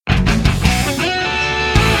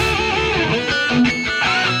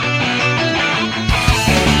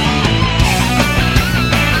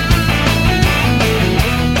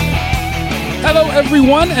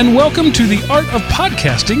everyone, and welcome to The Art of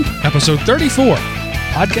Podcasting, episode 34,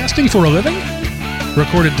 Podcasting for a Living,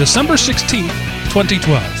 recorded December 16th,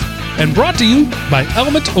 2012, and brought to you by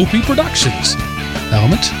Element OP Productions,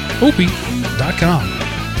 elementop.com.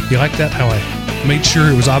 You like that? How I made sure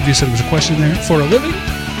it was obvious that it was a question there? For a living?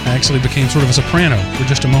 I actually became sort of a soprano for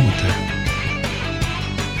just a moment there.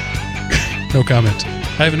 No comment.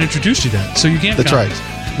 I haven't introduced you yet, so you can't comment. That's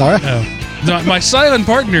right. All right. My silent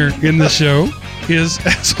partner in the show is,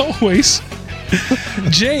 as always,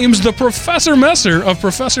 James, the Professor Messer of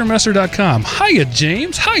ProfessorMesser.com. Hiya,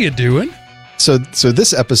 James. How you doing? So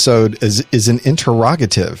this episode is an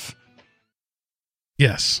interrogative.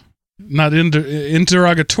 Yes. Not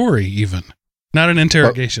interrogatory, even. Not an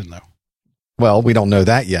interrogation, though. Well, we don't know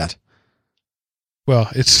that yet. Well,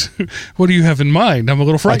 it's... What do you have in mind? I'm a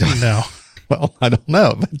little frightened now. Well, I don't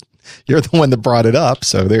know, but you're the one that brought it up,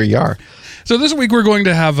 so there you are. So this week we're going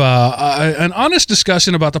to have an honest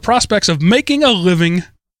discussion about the prospects of making a living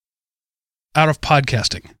out of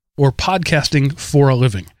podcasting, or podcasting for a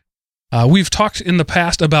living. We've talked in the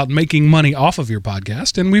past about making money off of your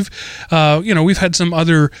podcast, and we've had some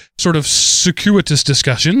other sort of circuitous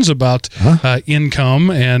discussions about income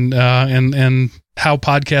and how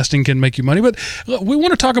podcasting can make you money. But we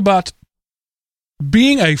want to talk about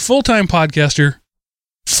being a full-time podcaster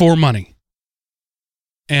for money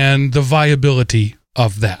and the viability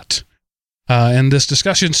of that. And this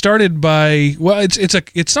discussion started by, well,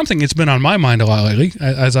 it's something that's been on my mind a lot lately.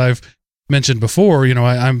 As I've mentioned before, you know,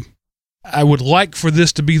 I would like for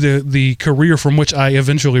this to be the career from which I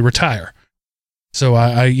eventually retire. So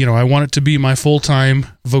I want it to be my full-time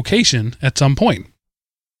vocation at some point.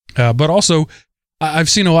 But also, I've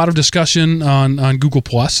seen a lot of discussion on Google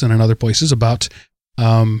Plus and in other places about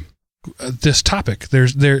this topic.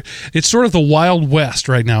 It's sort of the Wild West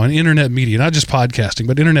right now in internet media, not just podcasting,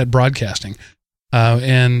 but internet broadcasting.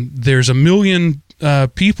 And there's a million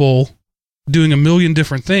people doing a million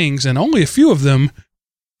different things, and only a few of them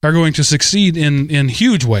are going to succeed in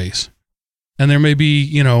huge ways. And there may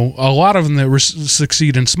be, a lot of them that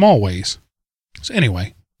succeed in small ways. So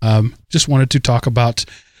anyway, just wanted to talk about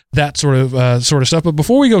that sort of stuff. But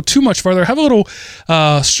before we go too much further, have a little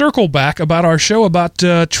circle back about our show about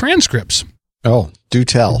transcripts. Oh, do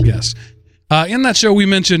tell. Yes. In that show, we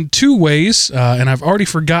mentioned two ways, and I've already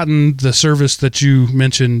forgotten the service that you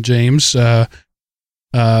mentioned, James. I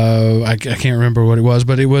can't remember what it was,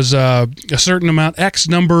 but it was a certain amount, X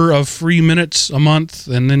number of free minutes a month,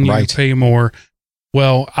 and then you pay more.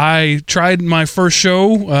 Well, I tried my first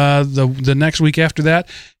show the next week after that,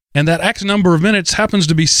 and that X number of minutes happens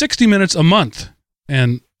to be 60 minutes a month.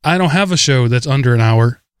 And I don't have a show that's under an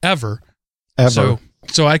hour, ever. So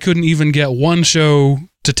I couldn't even get one show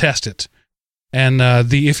to test it. And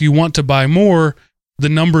if you want to buy more, the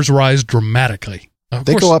numbers rise dramatically.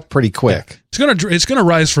 They go up pretty quick. Yeah, it's gonna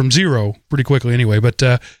rise from zero pretty quickly anyway. But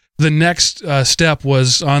the next step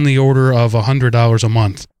was on the order of $100 a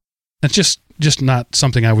month. That's just not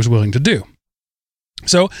something I was willing to do.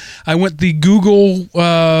 So I went the Google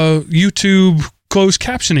YouTube closed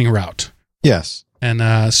captioning route. Yes.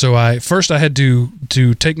 And so I had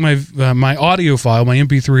to take my audio file, my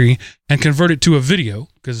MP3, and convert it to a video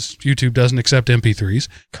because YouTube doesn't accept MP3s.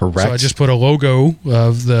 Correct. So I just put a logo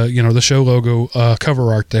of the show logo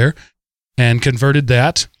cover art there and converted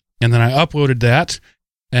that, and then I uploaded that,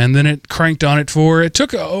 and then it cranked on it it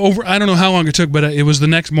took over, I don't know how long it took, but it was the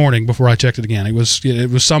next morning before I checked it again. It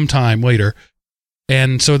was some time later.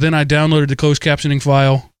 And so then I downloaded the closed captioning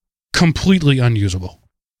file, completely unusable.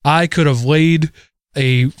 I could have laid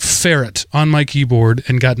a ferret on my keyboard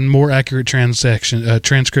and gotten more accurate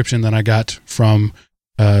transcription than I got from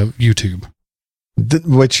YouTube.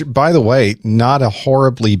 Which, by the way, not a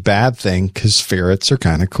horribly bad thing because ferrets are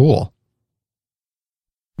kind of cool.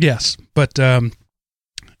 Yes, but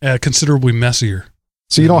considerably messier.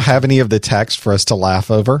 So you don't have any of the text for us to laugh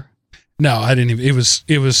over? No, I didn't even. It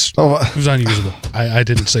was unusable. I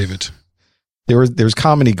didn't save it. There's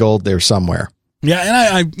comedy gold there somewhere. Yeah,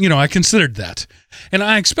 and I considered that, and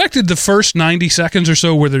I expected the first 90 seconds or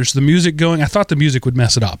so where there's the music going. I thought the music would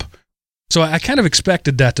mess it up, so I kind of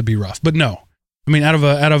expected that to be rough. But no, I mean, out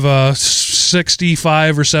of a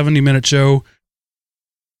 65 or 70 minute show,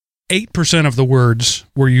 8% of the words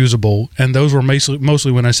were usable, and those were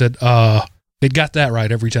mostly when I said, it got that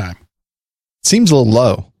right every time. Seems a little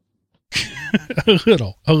low.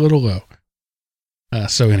 a little low.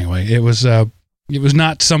 So anyway, it was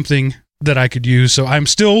not something that I could use. So I'm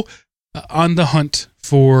still on the hunt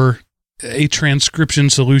for a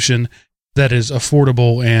transcription solution that is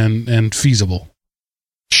affordable and feasible.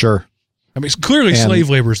 Sure. I mean, clearly slave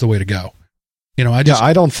labor is the way to go.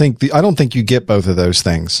 I don't think you get both of those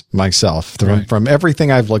things myself. From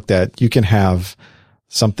everything I've looked at, you can have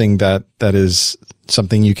something that is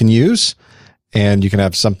something you can use, and you can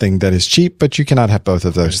have something that is cheap, but you cannot have both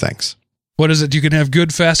of those things. What is it? You can have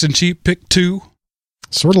good, fast, and cheap. Pick two.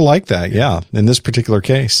 Sort of like that, yeah. In this particular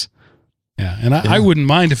case, yeah. And I wouldn't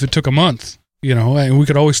mind if it took a month. And we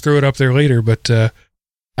could always throw it up there later, but I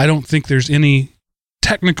don't think there's any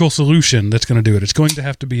technical solution that's going to do it. It's going to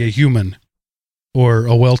have to be a human or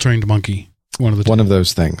a well-trained monkey. One of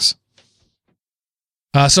those things.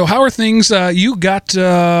 So how are things? You got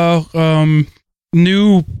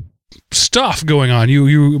new stuff going on.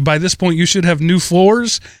 You by this point you should have new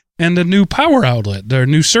floors and a new power outlet. There are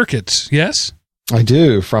new circuits. Yes, I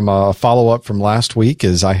do. From a follow-up from last week,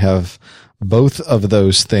 is I have both of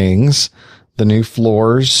those things. The new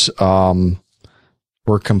floors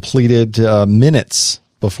were completed minutes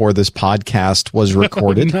before this podcast was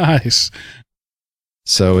recorded. Nice.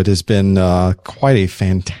 So it has been quite a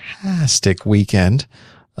fantastic weekend.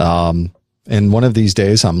 And one of these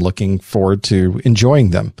days, I'm looking forward to enjoying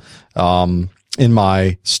them. In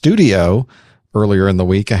my studio earlier in the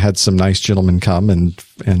week, I had some nice gentlemen come and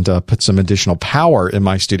put some additional power in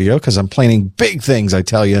my studio because I'm planning big things, I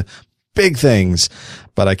tell you. Big things,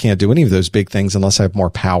 but I can't do any of those big things unless I have more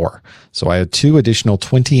power. So I had 2 additional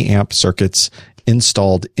 20 amp circuits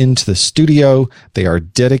installed into the studio. They are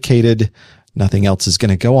dedicated. Nothing else is going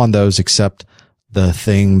to go on those except the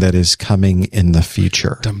thing that is coming in the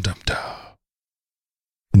future. Dum, dum, dum.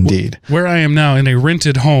 Indeed. Where I am now in a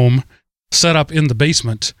rented home set up in the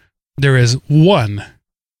basement, there is one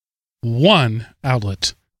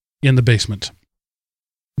outlet in the basement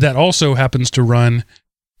that also happens to run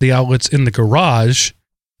the outlets in the garage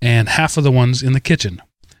and half of the ones in the kitchen.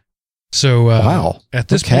 So wow. At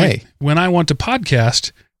this point, when I want to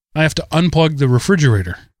podcast, I have to unplug the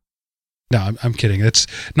refrigerator. No, I'm kidding. It's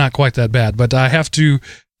not quite that bad, but I have to,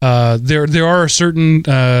 there are a certain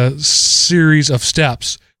series of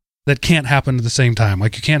steps that can't happen at the same time.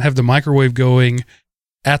 Like you can't have the microwave going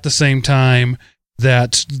at the same time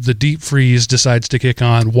that the deep freeze decides to kick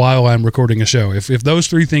on while I'm recording a show. If those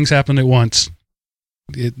 3 things happen at once,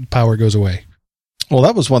 power goes away. Well,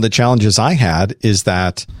 that was one of the challenges I had, is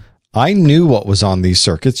that I knew what was on these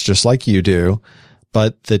circuits just like you do,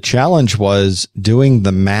 but the challenge was doing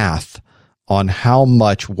the math on how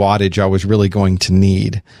much wattage I was really going to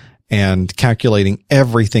need and calculating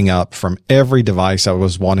everything up from every device I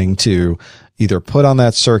was wanting to either put on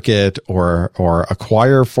that circuit or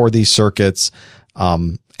acquire for these circuits,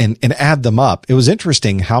 and add them up. It was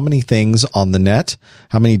interesting how many things on the net,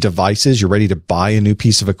 how many devices you're ready to buy a new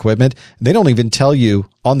piece of equipment. They don't even tell you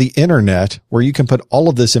on the internet where you can put all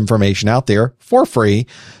of this information out there for free.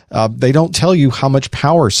 They don't tell you how much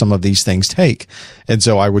power some of these things take. And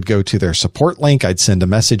so I would go to their support link. I'd send a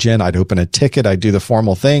message in. I'd open a ticket. I'd do the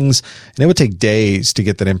formal things, and it would take days to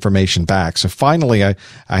get that information back. So finally I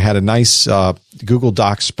had a nice, Google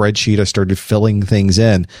Docs spreadsheet. I started filling things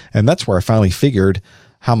in, and that's where I finally figured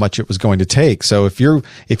how much it was going to take. So if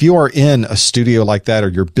you are in a studio like that, or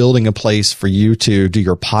you're building a place for you to do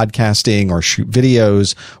your podcasting or shoot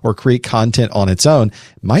videos or create content on its own,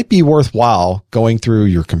 it might be worthwhile going through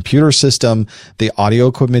your computer system, the audio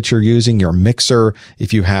equipment you're using, your mixer.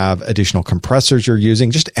 If you have additional compressors you're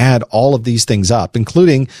using, just add all of these things up,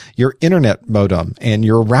 including your internet modem and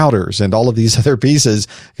your routers and all of these other pieces,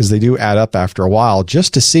 because they do add up after a while,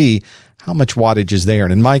 just to see how much wattage is there.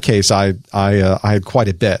 And in my case, I had quite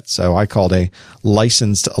a bit. So I called a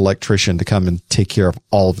licensed electrician to come and take care of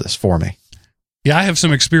all of this for me. Yeah, I have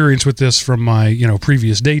some experience with this from my,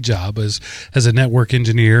 previous day job as a network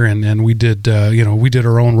engineer. And we did, we did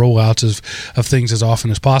our own rollouts of things as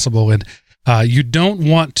often as possible. And you don't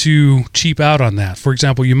want to cheap out on that. For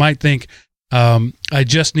example, you might think, I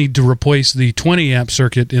just need to replace the 20 amp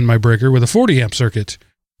circuit in my breaker with a 40 amp circuit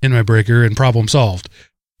in my breaker and problem solved.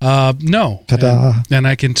 No. And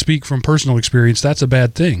I can speak from personal experience. That's a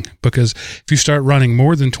bad thing, because if you start running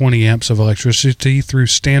more than 20 amps of electricity through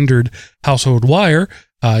standard household wire,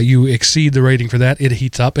 you exceed the rating for that. It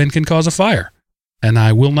heats up and can cause a fire. And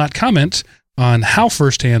I will not comment on how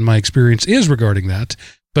firsthand my experience is regarding that,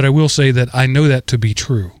 but I will say that I know that to be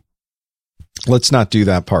true. Let's not do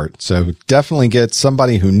that part. So definitely get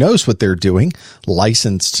somebody who knows what they're doing,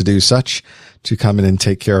 licensed to do such, to come in and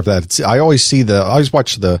take care of that. I always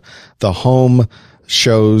watch the home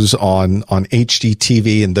shows on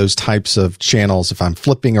HGTV and those types of channels if I'm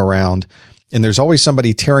flipping around, and there's always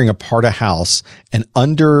somebody tearing apart a house, and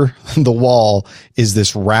under the wall is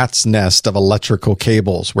this rat's nest of electrical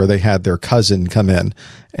cables where they had their cousin come in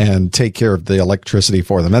and take care of the electricity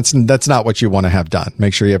for them. That's not what you want to have done.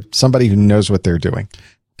 Make sure you have somebody who knows what they're doing.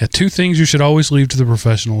 Yeah, two things you should always leave to the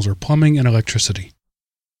professionals are plumbing and electricity,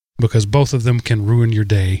 because both of them can ruin your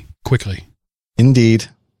day quickly. Indeed.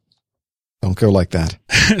 Don't go like that.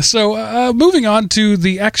 So moving on to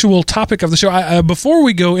the actual topic of the show. Before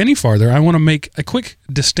we go any farther, I want to make a quick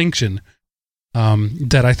distinction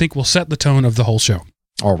that I think will set the tone of the whole show.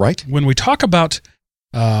 All right. When we talk about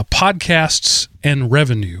podcasts and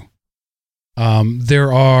revenue,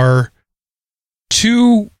 there are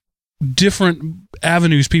two different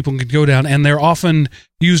avenues people can go down, and they're often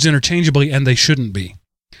used interchangeably, and they shouldn't be.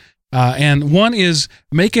 And one is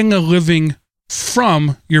making a living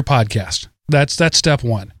from your podcast. That's step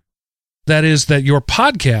one. That is that your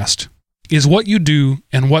podcast is what you do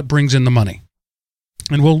and what brings in the money.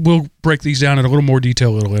 And we'll break these down in a little more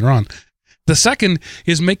detail a little later on. The second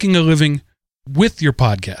is making a living with your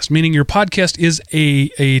podcast, meaning your podcast is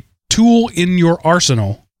a tool in your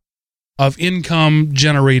arsenal of income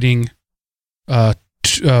generating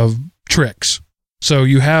tricks. So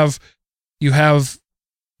you have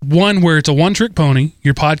one where it's a one-trick pony,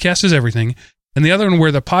 your podcast is everything, and the other one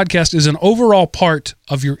where the podcast is an overall part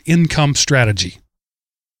of your income strategy.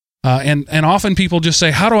 And often people just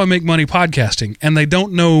say, how do I make money podcasting? And they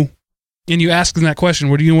don't know, and you ask them that question,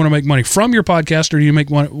 well, do you want to make money from your podcast, or do you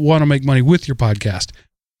want to make money with your podcast?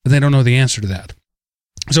 And they don't know the answer to that.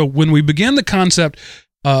 So when we begin the concept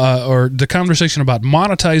or the conversation about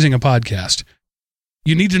monetizing a podcast,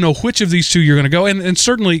 you need to know which of these two you're going to go, and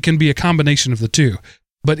certainly it can be a combination of the two.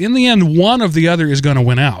 But in the end, one of the other is going to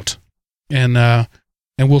win out. And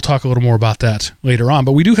we'll talk a little more about that later on.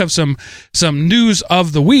 But we do have some news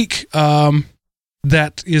of the week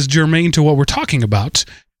that is germane to what we're talking about.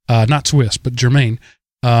 Not Swiss, but germane.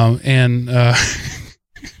 And I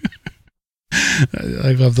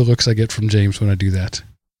love the looks I get from James when I do that.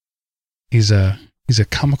 He's a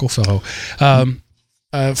comical fellow.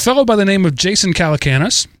 A fellow by the name of Jason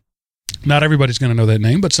Calacanis, not everybody's going to know that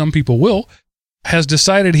name, but some people will, has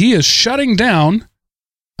decided he is shutting down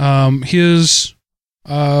his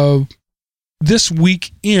This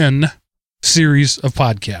Week In series of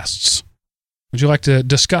podcasts. Would you like to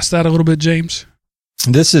discuss that a little bit, James?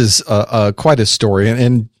 This is quite a story,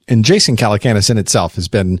 and Jason Calacanis in itself has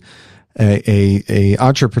been a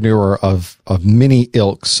entrepreneur of many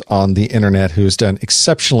ilks on the internet who's done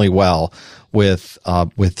exceptionally well with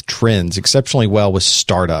trends, exceptionally well with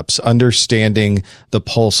startups, understanding the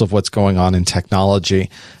pulse of what's going on in technology.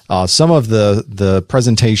 Some of the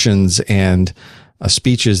presentations and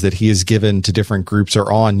speeches that he has given to different groups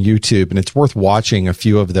are on YouTube, and it's worth watching a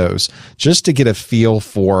few of those just to get a feel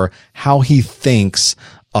for how he thinks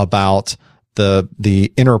about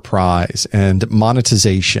the enterprise and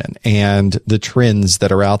monetization and the trends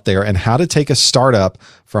that are out there and how to take a startup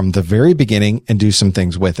from the very beginning and do some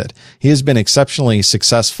things with it. He has been exceptionally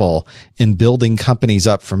successful in building companies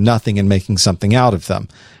up from nothing and making something out of them.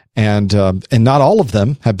 And not all of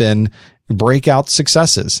them have been breakout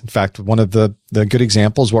successes. In fact, one of the good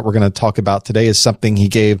examples, what we're going to talk about today, is something he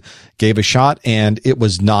gave a shot, and it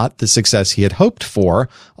was not the success he had hoped for.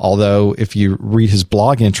 Although if you read his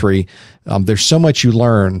blog entry, there's so much you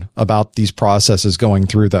learn about these processes going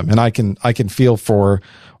through them. And I can feel for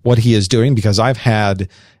what he is doing, because I've had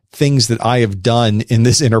things that I have done in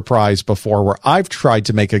this enterprise before where I've tried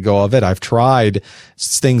to make a go of it. I've tried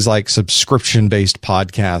things like subscription-based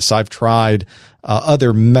podcasts. I've tried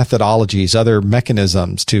other methodologies, other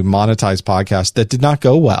mechanisms to monetize podcasts that did not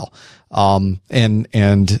go well. And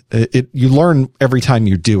you learn every time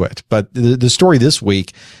you do it. But the story this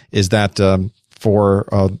week is that,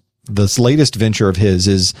 for, this latest venture of his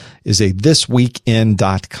is a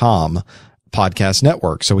thisweekin.com podcast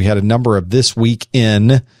network. So we had a number of This Week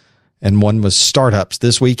In, and one was startups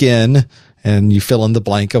This Week In, and you fill in the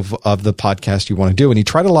blank of the podcast you want to do. And he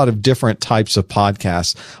tried a lot of different types of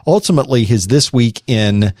podcasts. Ultimately, his This Week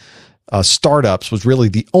In startups was really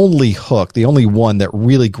the only hook, the only one that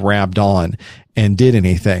really grabbed on and did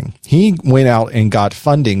anything. He went out and got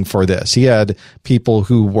funding for this. He had people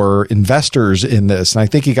who were investors in this, and I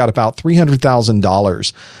think he got about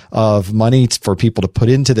 $300,000 of money for people to put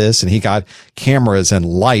into this. And he got cameras and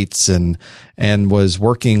lights and was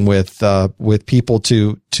working with people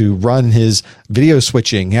to run his video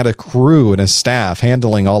switching. He had a crew and a staff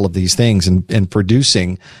handling all of these things and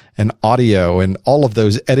producing and audio and all of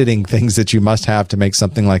those editing things that you must have to make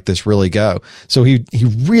something like this really go. So he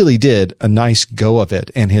really did a nice nice go of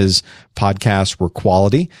it. And his podcasts were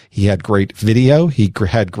quality. He had great video. He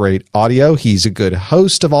had great audio. He's a good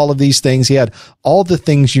host of all of these things. He had all the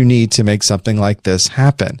things you need to make something like this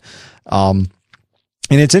happen. And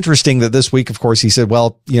it's interesting that this week, of course, he said,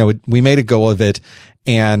 well, we made a go of it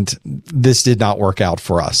and this did not work out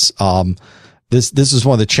for us. This is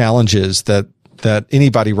one of the challenges that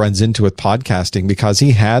anybody runs into with podcasting, because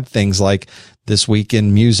he had things like This Week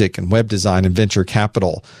in Music and web design and venture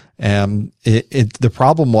capital. And the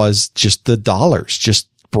problem was just the dollars, just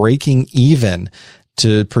breaking even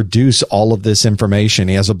to produce all of this information.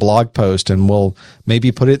 He has a blog post, and we'll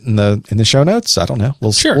maybe put it in the show notes. I don't know.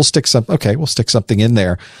 We'll stick something in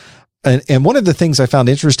there. And one of the things I found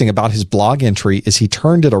interesting about his blog entry is he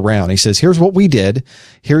turned it around. He says, here's what we did.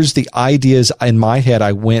 Here's the ideas in my head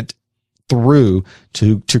I went through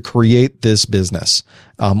to create this business,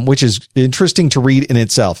 which is interesting to read in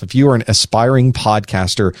itself. If you are an aspiring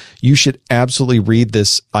podcaster, you should absolutely read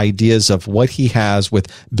this ideas of what he has with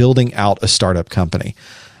building out a startup company.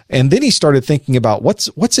 And then he started thinking about what's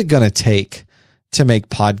it going to take to make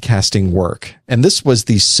podcasting work. And this was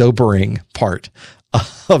the sobering part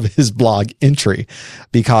of his blog entry,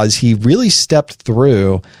 because he really stepped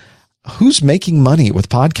through who's making money with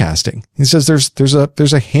podcasting. He says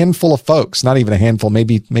there's a handful of folks, not even a handful,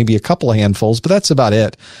 maybe a couple of handfuls, but that's about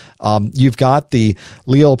it. You've got the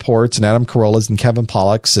Leo Laportes and Adam Carollas and Kevin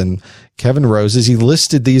Pollaks and Kevin Roses. He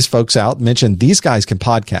listed these folks out, mentioned these guys can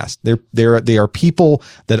podcast. They are people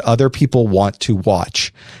that other people want to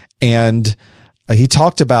watch. And he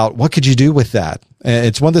talked about what could you do with that?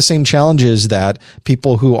 It's one of the same challenges that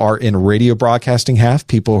people who are in radio broadcasting have,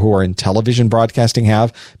 people who are in television broadcasting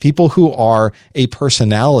have, people who are a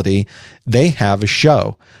personality, they have a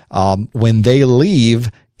show. When they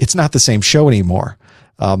leave, it's not the same show anymore.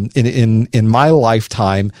 In my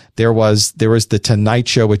lifetime, there was the Tonight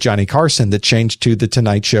Show with Johnny Carson that changed to the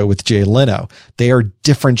Tonight Show with Jay Leno. They are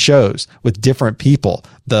different shows with different people.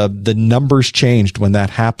 The numbers changed when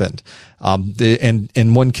that happened.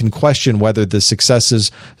 And one can question whether the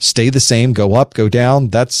successes stay the same, go up, go down.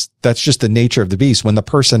 That's just the nature of the beast. When the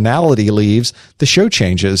personality leaves, the show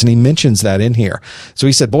changes. And he mentions that in here. So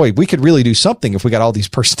he said, boy, we could really do something if we got all these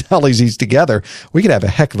personalities together. We could have a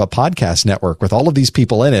heck of a podcast network with all of these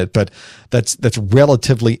people in it. But that's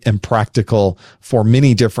relatively impractical for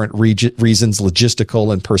many different reasons,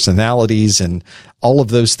 logistical and personalities and all of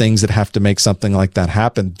those things that have to make something like that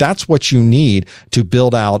happen. That's what you need to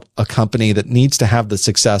build out a company that needs to have the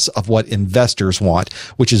success of what investors want,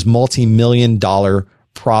 which is multi-million-dollar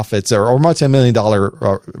profits or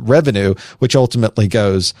multi-million-dollar revenue, which ultimately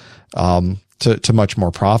goes to much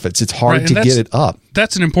more profits. It's hard to get it up.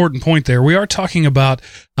 That's an important point there. We are talking about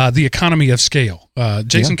the economy of scale.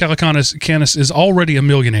 Jason Calacanis is already a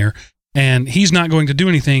millionaire, and he's not going to do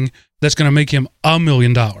anything that's going to make him $1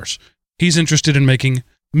 million. He's interested in making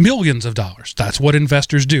millions of dollars. That's what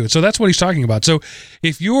investors do. So that's what he's talking about. So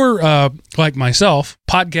if you're like myself,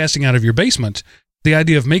 podcasting out of your basement, the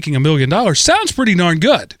idea of making $1 million sounds pretty darn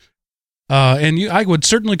good. I would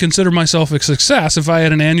certainly consider myself a success if I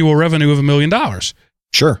had an annual revenue of $1 million.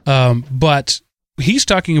 Sure. But he's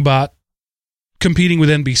talking about competing with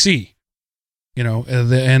NBC,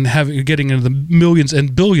 and getting into the millions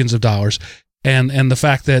and billions of dollars, and the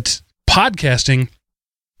fact that podcasting,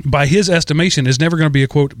 by his estimation, is never going to be a,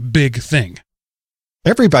 quote, big thing.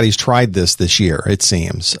 Everybody's tried this year, it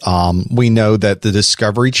seems. We know that the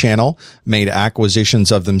Discovery Channel made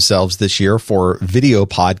acquisitions of themselves this year for video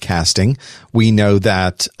podcasting. We know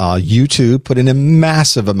that YouTube put in a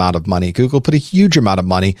massive amount of money. Google put a huge amount of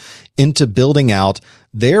money into building out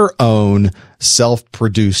their own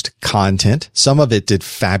self-produced content. Some of it did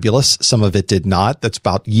fabulous. Some of it did not. That's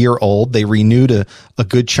about a year old. They renewed a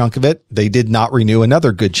good chunk of it. They did not renew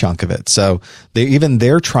another good chunk of it. So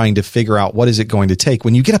they're trying to figure out what is it going to take.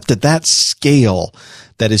 When you get up to that scale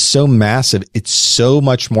that is so massive, it's so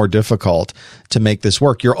much more difficult to make this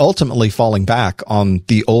work. You're ultimately falling back on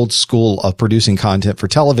the old school of producing content for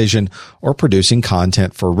television or producing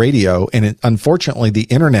content for radio. And unfortunately, the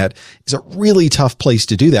internet is a really tough place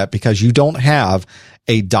to do that because you don't have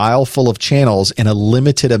a dial full of channels and a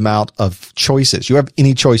limited amount of choices. You have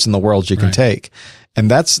any choice in the world you can take.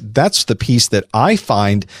 And that's the piece that I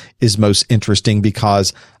find is most interesting,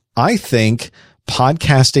 because I think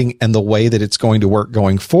podcasting and the way that it's going to work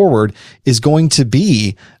going forward is going to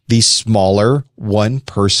be the smaller one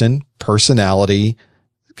person personality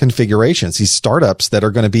configurations, these startups that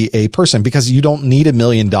are going to be a person, because you don't need $1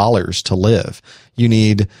 million to live. You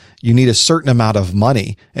need a certain amount of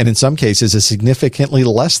money, and in some cases, a significantly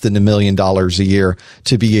less than $1 million a year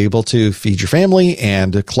to be able to feed your family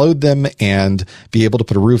and clothe them and be able to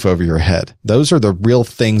put a roof over your head. Those are the real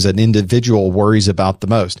things an individual worries about the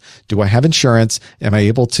most. Do I have insurance? Am I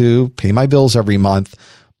able to pay my bills every month?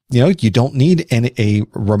 You don't need a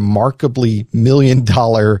remarkably $1 million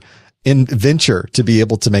venture to be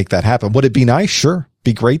able to make that happen. Would it be nice? Sure.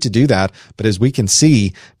 Be great to do that. But as we can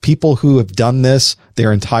see, people who have done this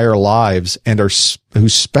their entire lives and who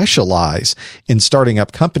specialize in starting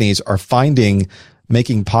up companies are finding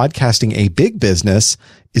making podcasting a big business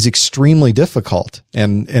is extremely difficult.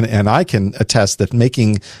 And I can attest that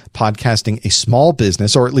making podcasting a small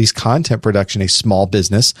business, or at least content production a small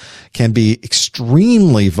business, can be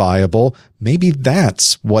extremely viable. Maybe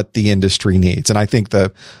that's what the industry needs. And I think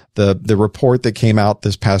the report that came out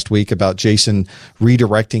this past week about Jason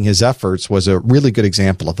redirecting his efforts was a really good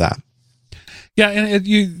example of that. Yeah, and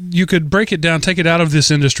you could break it down, take it out of this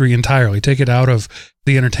industry entirely, take it out of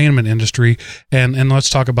the entertainment industry, and let's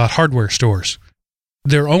talk about hardware stores.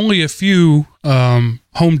 There are only a few Home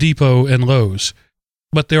Depot and Lowe's,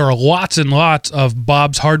 but there are lots and lots of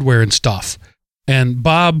Bob's Hardware and stuff. And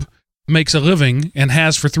Bob makes a living and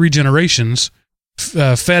has for 3 generations,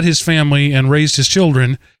 fed his family and raised his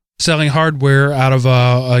children selling hardware out of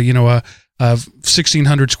a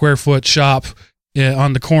 1,600 square foot shop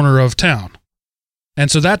on the corner of town. And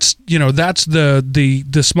so that's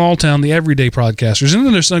the small town, the everyday podcasters. And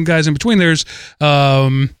then there's some guys in between. There's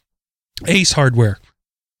Ace Hardware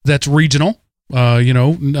that's regional,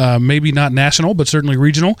 maybe not national, but certainly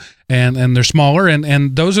regional, and they're smaller.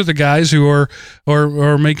 And those are the guys who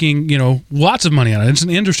are making, lots of money on it. It's an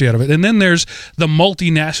industry out of it. And then there's the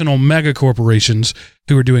multinational mega corporations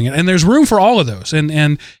who are doing it. And there's room for all of those.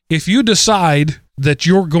 And if you decide that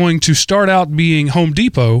you're going to start out being Home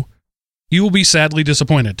Depot, you will be sadly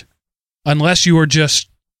disappointed, unless you are just,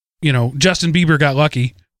 Justin Bieber got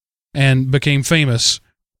lucky and became famous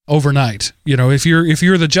overnight. If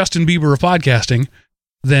you're the Justin Bieber of podcasting,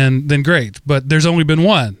 then great. But there's only been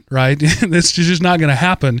one, right? It's just not going to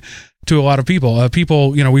happen to a lot of people.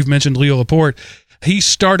 We've mentioned Leo Laporte. He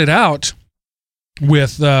started out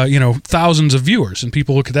with thousands of viewers, and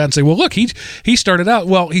people look at that and say, well, look, he started out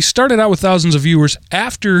with thousands of viewers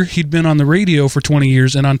after he'd been on the radio for 20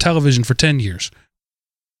 years and on television for 10 years.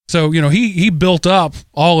 So he built up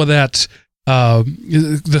all of that,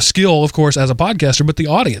 the skill, of course, as a podcaster, but the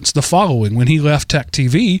audience, the following. When he left Tech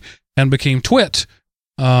TV and became Twit,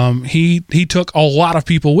 he took a lot of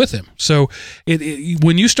people with him. So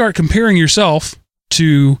when you start comparing yourself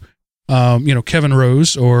to Kevin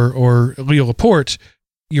Rose or Leo Laporte,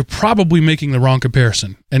 you're probably making the wrong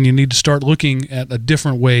comparison, and you need to start looking at a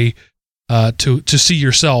different way to see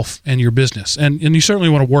yourself and your business, and you certainly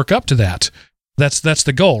want to work up to that. That's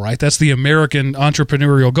the goal, right? That's the American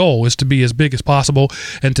entrepreneurial goal, is to be as big as possible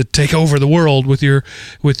and to take over the world with your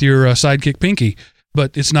sidekick Pinky.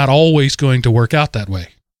 But it's not always going to work out that way.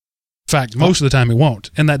 In fact, most of the time it won't,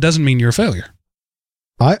 and that doesn't mean you're a failure.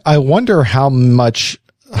 I wonder how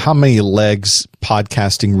many legs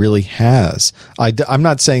podcasting really has. I'm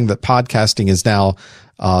not saying that podcasting is now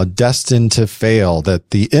destined to fail, that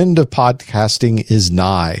the end of podcasting is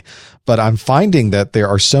nigh, but I'm finding that there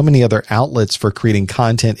are so many other outlets for creating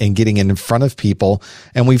content and getting it in front of people.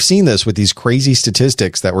 And we've seen this with these crazy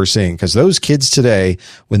statistics that we're seeing, because those kids today,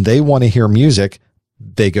 when they want to hear music,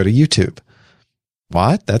 they go to YouTube.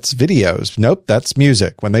 What? That's videos. Nope, that's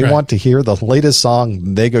music. When they want to hear the latest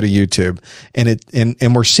song, they go to YouTube.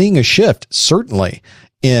 And we're seeing a shift, certainly,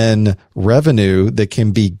 in revenue that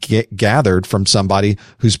can be gathered from somebody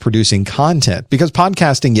who's producing content. Because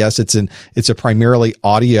podcasting, yes, it's a primarily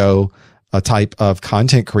audio type of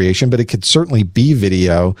content creation, but it could certainly be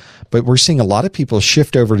video. But we're seeing a lot of people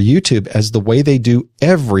shift over to YouTube as the way they do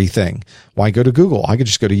everything. Why go to Google? I could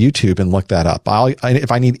just go to YouTube and look that up.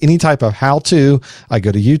 If I need any type of how-to, I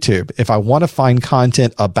go to YouTube. If I want to find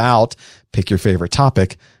content about, pick your favorite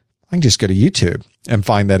topic, I can just go to YouTube and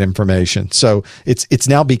find that information. So it's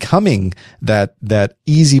now becoming that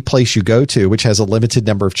easy place you go to, which has a limited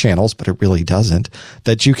number of channels, but it really doesn't,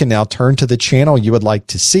 that you can now turn to the channel you would like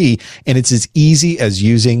to see. And it's as easy as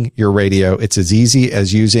using your radio. It's as easy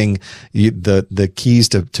as using the keys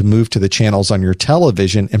to move to the channels on your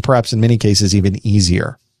television, and perhaps in many cases even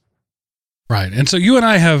easier. Right. And so you and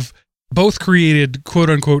I have both created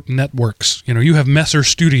quote unquote networks. You have Messer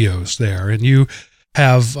Studios there, and you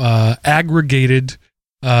have aggregated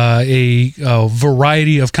a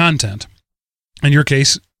variety of content. In your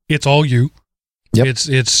case, it's all you. Yep.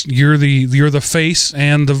 You're the face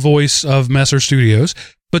and the voice of Messer Studios,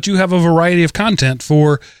 but you have a variety of content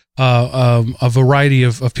for a variety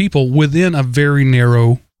of people within a very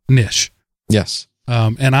narrow niche. Yes.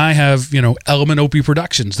 And I have, Element OP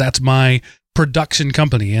Productions. That's my production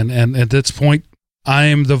company. And at this point, I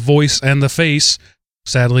am the voice and the face.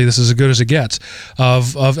 Sadly, this is as good as it gets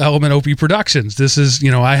of Element OP Productions. This is,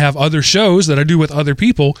 I have other shows that I do with other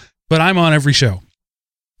people, but I'm on every show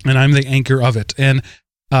and I'm the anchor of it. And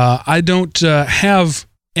I don't have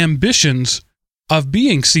ambitions of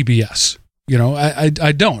being CBS.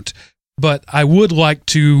 I don't, but I would like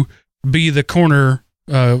to be the corner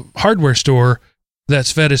hardware store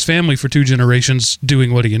that's fed his family for 2 generations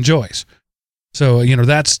doing what he enjoys. So,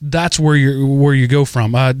 that's where you go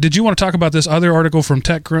from. Did you want to talk about this other article from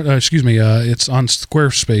TechCrunch? It's on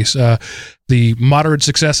Squarespace. The moderate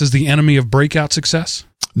success is the enemy of breakout success.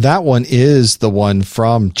 That one is the one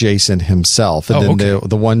from Jason himself. And then okay.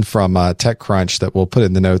 the one from TechCrunch that we'll put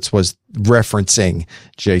in the notes was referencing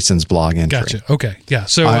Jason's blog entry. Gotcha. Okay. Yeah.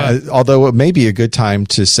 So, although it may be a good time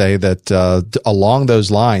to say that along those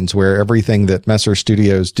lines, where everything that Messer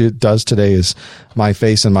Studios does today is my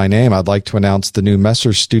face and my name, I'd like to announce the new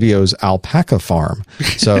Messer Studios alpaca farm.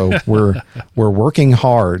 So we're working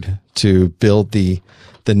hard to build the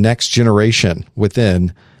next generation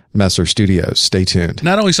within Messer Studios. Stay tuned.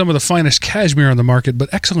 Not only some of the finest cashmere on the market, but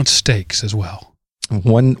excellent steaks as well.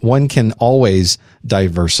 One can always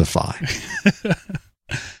diversify.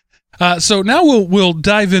 So now we'll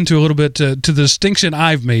dive into a little bit to the distinction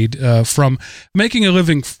I've made from making a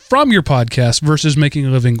living from your podcast versus making a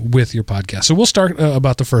living with your podcast. So we'll start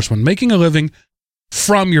about the first one, making a living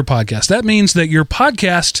from your podcast. That means that your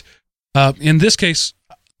podcast, in this case,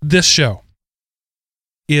 this show,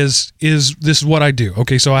 is this is what I do.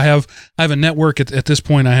 Okay, so I have a network at this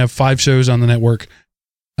point. I have 5 shows on the network,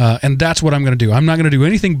 and that's what I'm going to do. I'm not going to do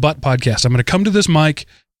anything but podcast. I'm going to come to this mic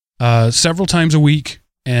several times a week,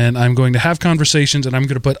 and I'm going to have conversations, and I'm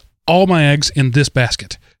going to put all my eggs in this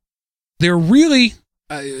basket. There are really,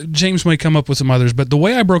 James may come up with some others, but the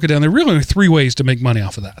way I broke it down, there are really only 3 ways to make money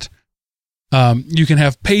off of that. You can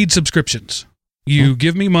have paid subscriptions. You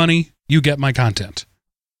give me money, you get my content.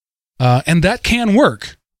 And that can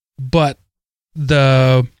work. But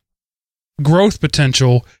the growth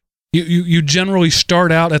potential, you generally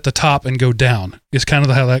start out at the top and go down. It's kind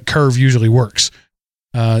of how that curve usually works.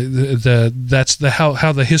 That's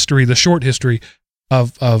how the short history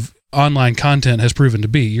of online content has proven to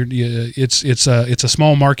be. It's a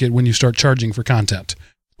small market when you start charging for content.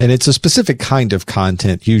 And it's a specific kind of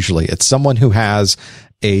content. Usually, it's someone who has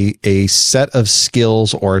a set of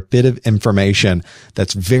skills or a bit of information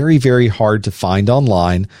that's very, very hard to find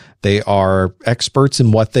online. They are experts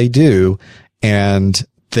in what they do, and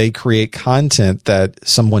they create content that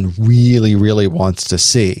someone really, really wants to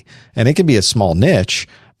see. And it can be a small niche,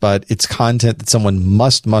 but it's content that someone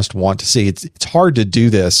must want to see. It's hard to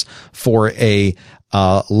do this for a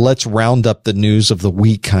let's round up the news of the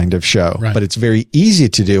week kind of show, right. But it's very easy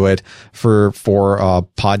to do it for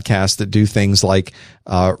podcasts that do things like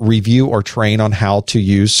review or train on how to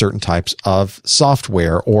use certain types of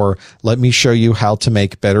software, or let me show you how to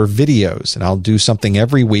make better videos. And I'll do something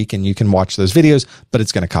every week, and you can watch those videos, but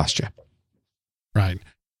it's going to cost you. Right.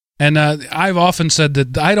 And I've often said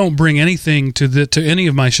that I don't bring anything to any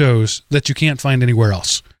of my shows that you can't find anywhere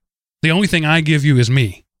else. The only thing I give you is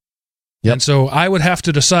me. Yep. And so I would have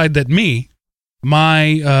to decide that my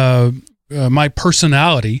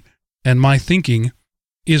personality and my thinking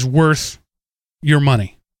is worth your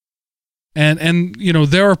money. And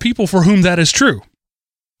there are people for whom that is true.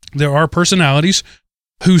 There are personalities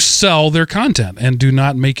who sell their content and do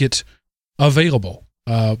not make it available.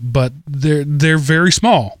 But they're very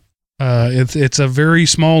small. It's a very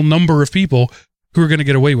small number of people who are going to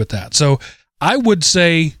get away with that. So I would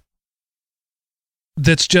say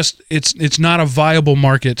that's just it's not a viable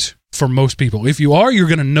market for most people. If you are, you're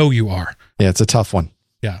going to know you are. Yeah, it's a tough one.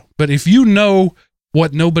 Yeah, but if you know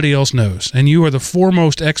what nobody else knows and you are the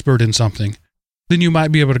foremost expert in something, then you might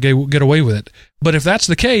be able to get away with it. But if that's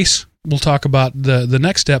the case, we'll talk about the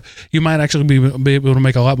next step. You might actually be able to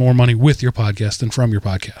make a lot more money with your podcast than from your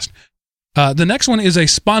podcast. The next one is a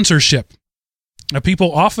sponsorship.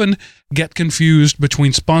 People often get confused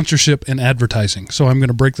between sponsorship and advertising. So I'm going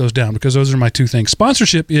to break those down because those are my 2 things.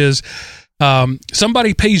 Sponsorship is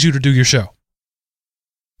somebody pays you to do your show.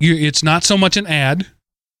 It's not so much an ad,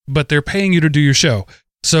 but they're paying you to do your show.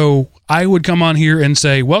 So I would come on here and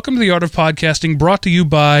say, welcome to the Art of Podcasting, brought to you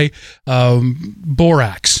by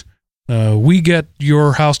Borax. We get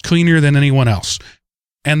your house cleaner than anyone else.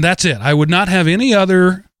 And that's it. I would not have any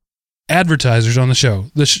other advertisers on the show.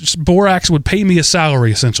 The Borax would pay me a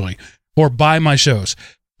salary essentially, or buy my shows.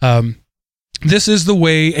 This is the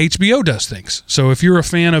way HBO does things. So if you're a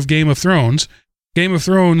fan of Game of Thrones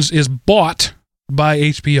is bought by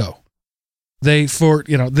HBO. That's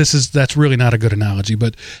really not a good analogy,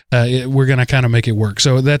 but we're going to kind of make it work.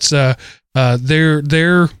 So that's there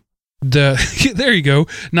you go.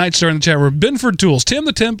 Nightstar in the chat room. Binford Tools. Tim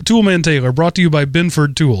the Toolman Taylor, brought to you by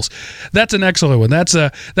Binford Tools. That's an excellent one.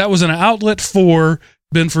 That was an outlet for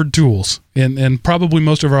Binford Tools, and probably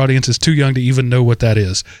most of our audience is too young to even know what that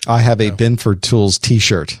is. I have a Binford Tools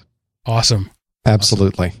T-shirt. Awesome.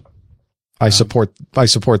 Absolutely. Awesome. I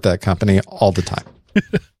support that company all the time.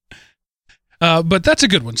 But that's a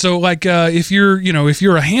good one. So like, if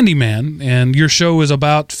you're a handyman and your show is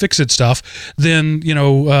about fix-it stuff, then,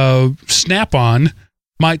 Snap-on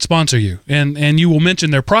might sponsor you, and you will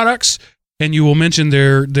mention their products and you will mention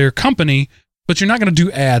their company, but you're not going to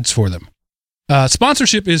do ads for them.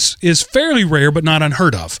 Sponsorship is fairly rare, but not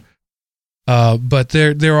unheard of. But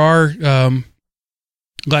there are,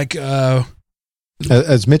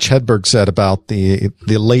 as Mitch Hedberg said about the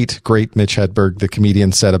late great Mitch Hedberg, the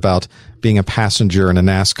comedian, said about being a passenger in a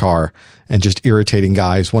NASCAR and just irritating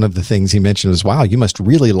guys. One of the things he mentioned was, "Wow, you must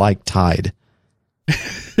really like Tide."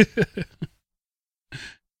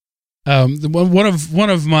 One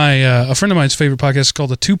of my a friend of mine's favorite podcasts is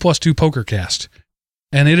called the 2+2 PokerCast,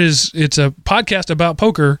 and it's a podcast about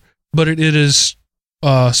poker, but it is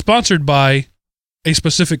sponsored by a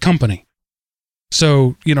specific company.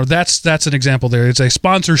 So, that's an example there. It's a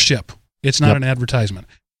sponsorship. It's not an advertisement.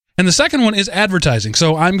 And the second one is advertising.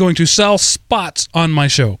 So I'm going to sell spots on my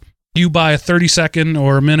show. You buy a 30-second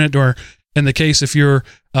or a minute, or in the case if you're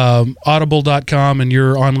audible.com and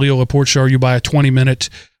you're on Leo Laporte Show, you buy a 20-minute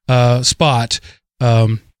spot.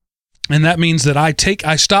 And that means that I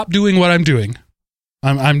stop doing what I'm doing.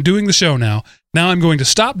 I'm doing the show now. Now I'm going to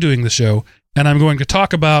stop doing the show, and I'm going to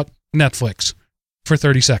talk about Netflix for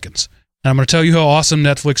 30 seconds. And I'm going to tell you how awesome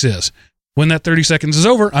Netflix is. When that 30 seconds is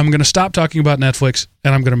over, I'm going to stop talking about Netflix,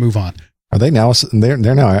 and I'm going to move on. Are they now? They're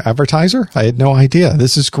now an advertiser? I had no idea.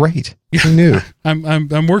 This is great. Who knew?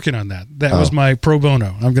 I'm working on that. That was my pro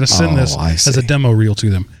bono. I'm going to send this as a demo reel to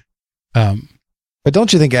them. But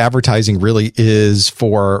don't you think advertising really is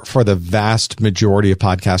for the vast majority of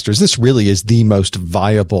podcasters? This really is the most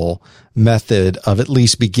viable method of at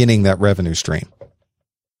least beginning that revenue stream.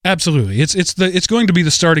 Absolutely. It's going to be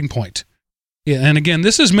the starting point. Yeah, and again,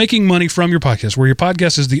 this is making money from your podcast, where your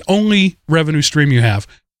podcast is the only revenue stream you have.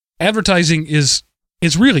 Advertising is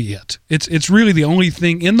really it. It's really the only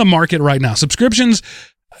thing in the market right now. Subscriptions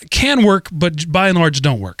can work, but by and large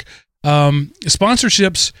don't work.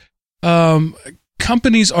 Sponsorships,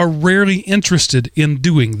 companies are rarely interested in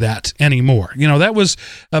doing that anymore. That was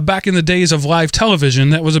back in the days of live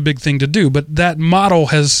television, that was a big thing to do, but that model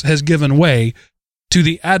has given way to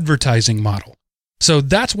the advertising model. So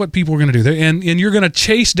that's what people are going to do. And you're going to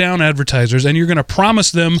chase down advertisers, and you're going to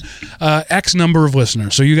promise them X number of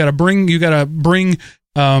listeners. So you got to bring data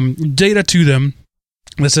to them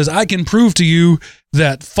that says, I can prove to you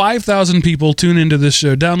that 5,000 people tune into this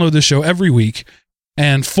show, download this show every week,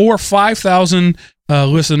 and for 5,000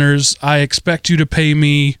 listeners, I expect you to pay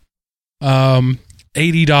me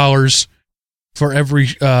 $80 for every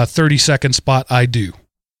 30-second spot I do.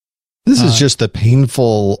 This is just the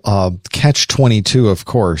painful catch-22, of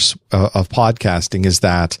course, of podcasting, is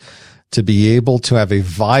that to be able to have a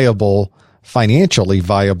financially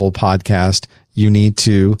viable podcast, you need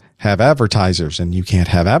to have advertisers, and you can't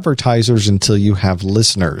have advertisers until you have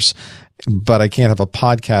listeners. But I can't have a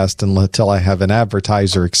podcast until I have an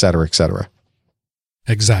advertiser, et cetera, et cetera.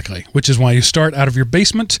 Exactly, which is why you start out of your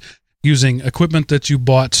basement using equipment that you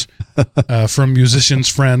bought from Musician's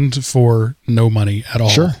Friend for no money at all.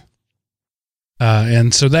 Sure.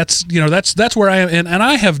 And so that's where I am. And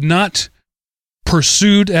I have not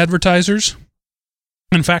pursued advertisers.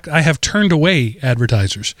 In fact, I have turned away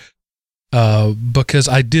advertisers because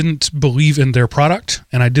I didn't believe in their product,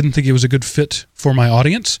 and I didn't think it was a good fit for my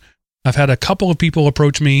audience. I've had a couple of people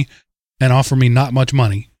approach me and offer me not much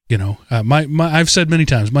money. I've said many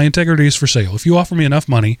times, my integrity is for sale. If you offer me enough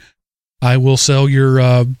money, I will sell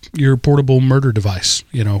your portable murder device.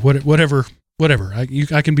 Whatever.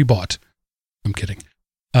 I can be bought. I'm kidding.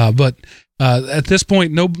 But at this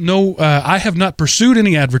point, I have not pursued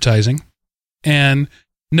any advertising, and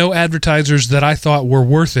no advertisers that I thought were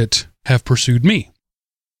worth it have pursued me.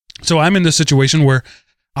 So I'm in this situation where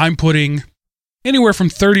I'm putting anywhere from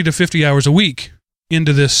 30 to 50 hours a week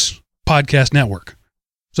into this podcast network.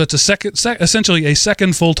 So it's essentially a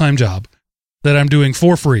second full-time job that I'm doing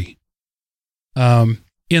for free, in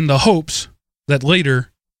the hopes that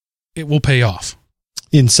later it will pay off.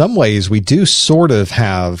 In some ways, we do sort of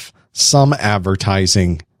have some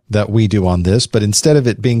advertising that we do on this, but instead of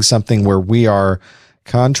it being something where we are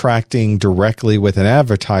contracting directly with an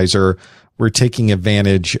advertiser, we're taking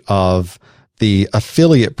advantage of the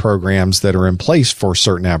affiliate programs that are in place for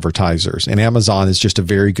certain advertisers. And Amazon is just a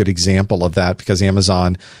very good example of that, because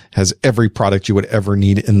Amazon has every product you would ever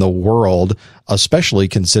need in the world, especially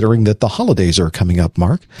considering that the holidays are coming up,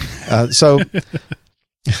 Mark.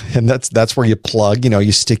 And that's where you plug,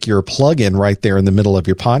 you stick your plug in right there in the middle of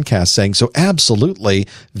your podcast saying, so absolutely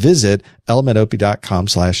visit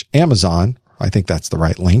elementop.com/Amazon. I think that's the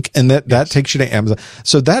right link. And that takes you to Amazon.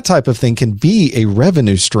 So that type of thing can be a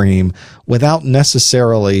revenue stream without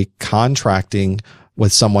necessarily contracting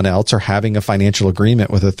with someone else or having a financial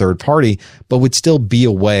agreement with a third party, but would still be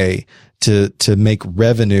a way to make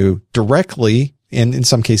revenue directly and in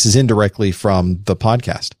some cases indirectly from the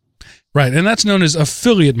podcast. Right. And that's known as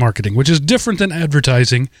affiliate marketing, which is different than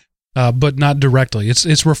advertising, but not directly. It's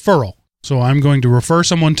referral. So I'm going to refer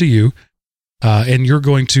someone to you, and you're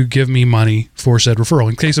going to give me money for said referral.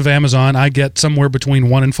 In case of Amazon, I get somewhere between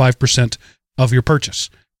 1 and 5% of your purchase.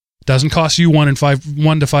 It doesn't cost you 1 to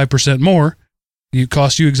 5% more. It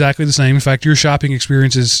costs you exactly the same. In fact, your shopping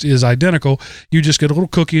experience is identical. You just get a little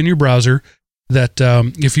cookie in your browser that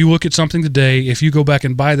if you look at something today, if you go back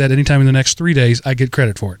and buy that anytime in the next 3 days, I get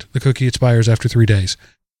credit for it. The cookie expires after 3 days.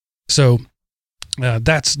 So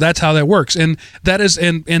that's how that works. And that is,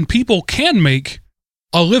 and people can make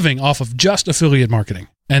a living off of just affiliate marketing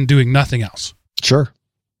and doing nothing else. Sure.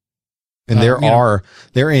 And there are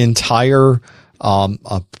entire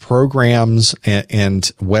programs and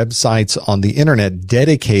websites on the internet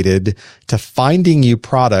dedicated to finding you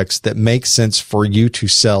products that make sense for you to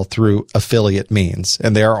sell through affiliate means.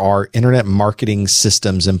 And there are internet marketing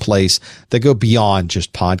systems in place that go beyond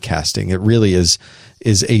just podcasting. It really is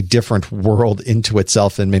a different world into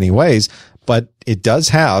itself in many ways, but it does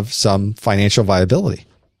have some financial viability.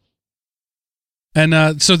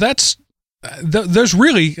 And so that's there's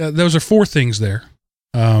really those are 4 things there.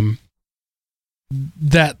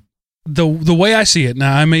 That the way I see it,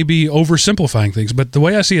 now I may be oversimplifying things, but the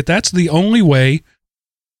way I see it, that's the only way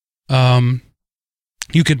you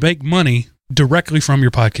could make money directly from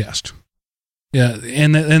your podcast. Yeah,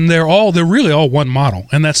 and they're really all one model,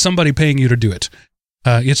 and that's somebody paying you to do it.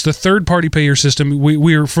 It's the third-party payer system.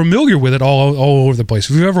 We're familiar with it all over the place.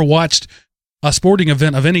 If you've ever watched a sporting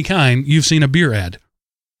event of any kind, you've seen a beer ad.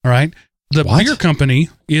 All right? The beer company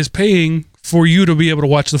is paying for you to be able to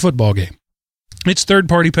watch the football game. It's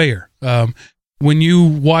third-party payer. When you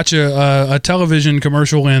watch a television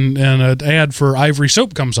commercial and an ad for Ivory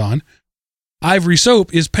Soap comes on, Ivory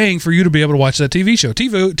Soap is paying for you to be able to watch that TV show.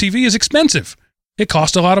 TV is expensive. It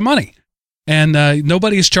costs a lot of money. And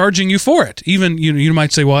nobody is charging you for it. Even you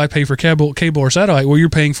might say, well, I pay for cable or satellite. Well, you're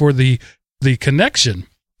paying for the connection.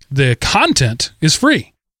 The content is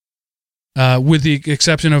free, with the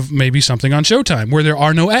exception of maybe something on Showtime where there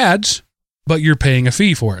are no ads, but you're paying a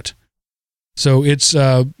fee for it. So it's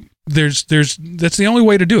that's the only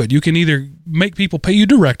way to do it. You can either make people pay you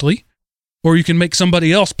directly, or you can make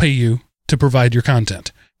somebody else pay you to provide your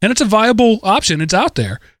content. And it's a viable option. It's out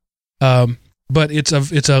there, but it's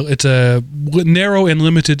a narrow and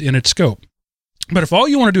limited in its scope. But if all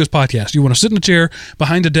you want to do is podcast, you want to sit in a chair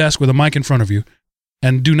behind a desk with a mic in front of you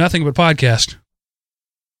and do nothing but podcast,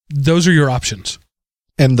 those are your options.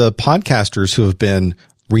 And the podcasters who have been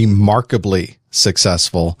remarkably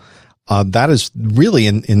successful, that is really,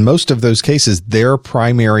 in most of those cases, their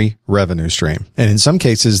primary revenue stream. And in some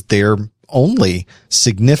cases, their only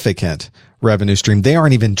significant revenue stream. They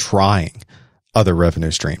aren't even trying other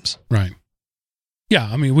revenue streams. Right. Yeah,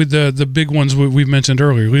 I mean, with the big ones we've mentioned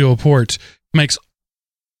earlier, Leo Laporte makes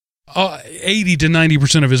 80 to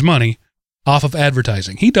 90% of his money off of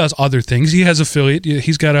advertising. He does other things. He has affiliate.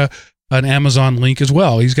 He's got an Amazon link as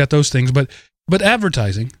well. He's got those things. But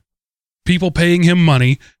advertising, people paying him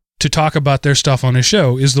money to talk about their stuff on his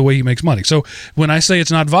show is the way he makes money. So when I say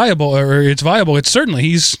it's not viable or it's viable, it's certainly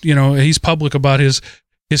he's public about his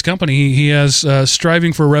company. He has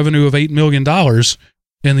striving for a revenue of $8 million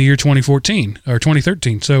in the year 2014 or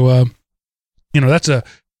 2013. So that's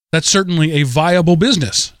certainly a viable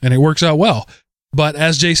business, and it works out well. But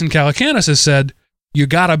as Jason Calacanis has said, you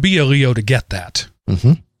got to be a Leo to get that.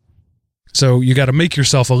 Mm-hmm. So you got to make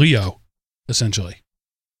yourself a Leo, essentially.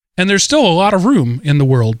 And there's still a lot of room in the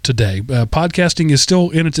world today. Podcasting is still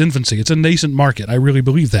in its infancy. It's a nascent market. I really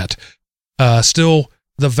believe that. Still,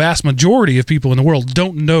 the vast majority of people in the world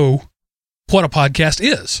don't know what a podcast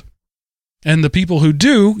is. And the people who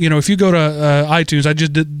do, if you go to iTunes, I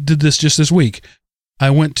just did this just this week. I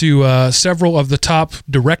went to several of the top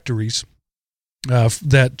directories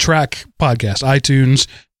that track podcasts, iTunes,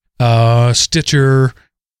 Stitcher,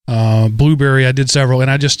 Blueberry. I did several,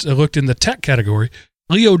 and I just looked in the tech category.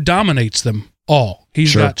 Leo dominates them all.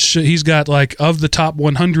 He's got like, of the top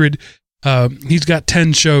 100, he's got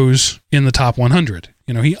 10 shows in the top 100.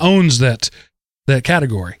 He owns that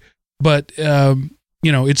category. But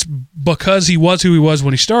it's because he was who he was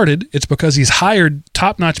when he started. It's because he's hired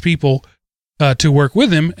top-notch people to work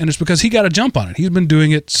with him, and it's because he got a jump on it. He's been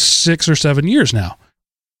doing it 6 or 7 years now.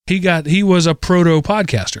 He was a proto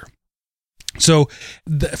podcaster. So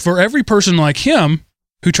for every person like him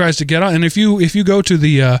who tries to get on, and if you go to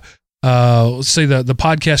the let's say the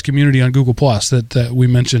podcast community on Google Plus that we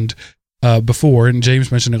mentioned before, and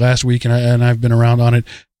James mentioned it last week, and I've been around on it,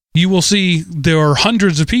 you will see there are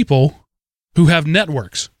hundreds of people who have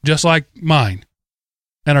networks just like mine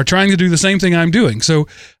and are trying to do the same thing I'm doing. So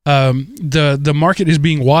the market is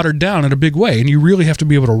being watered down in a big way, and you really have to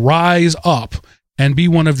be able to rise up and be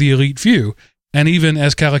one of the elite few. And even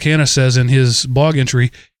as Calacanis says in his blog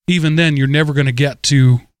entry, even then you're never going to get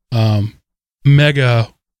to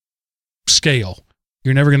mega scale.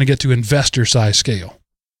 You're never going to get to investor size scale.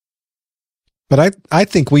 But I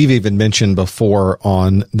think we've even mentioned before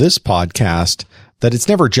on this podcast that it's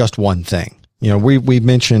never just one thing. We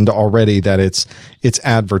mentioned already that it's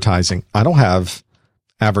advertising. I don't have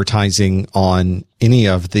advertising on any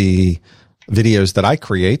of the videos that I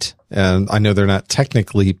create. And I know they're not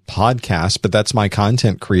technically podcasts, but that's my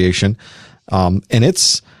content creation. And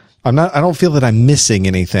I don't feel that I'm missing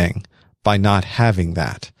anything by not having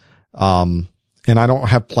that. And I don't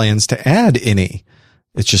have plans to add any.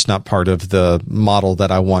 It's just not part of the model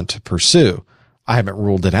that I want to pursue. I haven't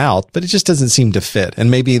ruled it out, but it just doesn't seem to fit.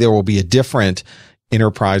 And maybe there will be a different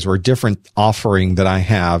enterprise or a different offering that I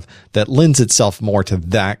have that lends itself more to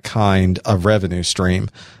that kind of revenue stream.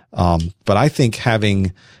 But I think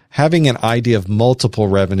having an idea of multiple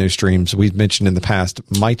revenue streams we've mentioned in the past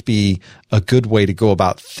might be a good way to go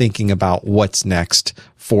about thinking about what's next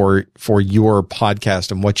for your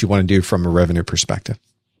podcast and what you want to do from a revenue perspective.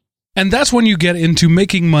 And that's when you get into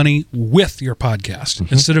making money with your podcast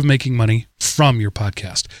instead of making money from your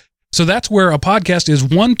podcast. So that's where a podcast is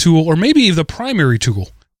one tool, or maybe the primary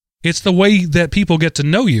tool. It's the way that people get to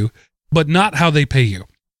know you, but not how they pay you.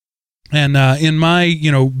 And in my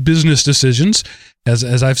business decisions,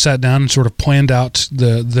 as I've sat down and sort of planned out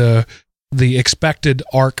the expected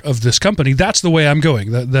arc of this company, that's the way I'm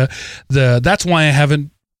going. That's why I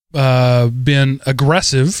haven't been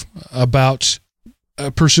aggressive about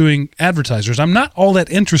pursuing advertisers. I'm not all that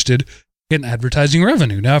interested in advertising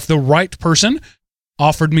revenue. Now, if the right person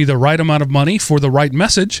offered me the right amount of money for the right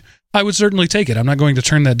message, I would certainly take it. I'm not going to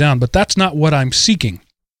turn that down, but that's not what I'm seeking.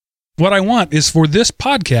 What I want is for this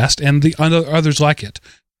podcast and the others like it,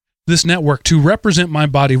 this network, to represent my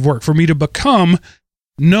body of work, for me to become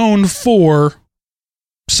known for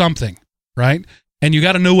something, right? And you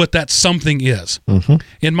got to know what that something is. Mm-hmm.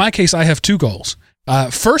 In my case, I have two goals.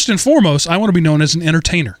 First and foremost, I want to be known as an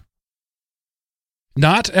entertainer,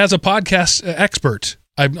 not as a podcast expert.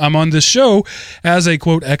 I'm on this show as a,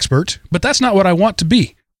 quote, expert, but that's not what I want to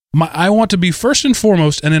be. I want to be, first and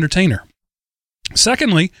foremost, an entertainer.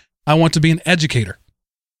 Secondly, I want to be an educator.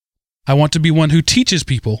 I want to be one who teaches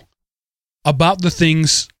people about the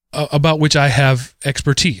things about which I have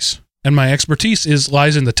expertise. And my expertise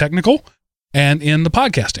lies in the technical and in the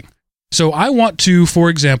podcasting. So I want to, for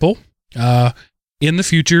example, in the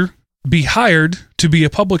future, be hired to be a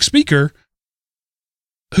public speaker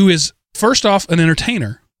who is, first off, an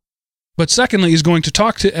entertainer, but secondly, is going to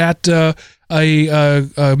talk at a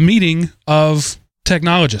meeting of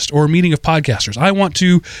technologists or a meeting of podcasters. I want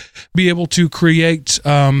to be able to create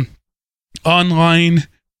online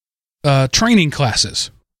training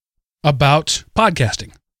classes about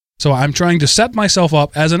podcasting. So I'm trying to set myself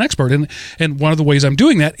up as an expert. And one of the ways I'm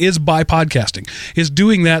doing that is by podcasting, is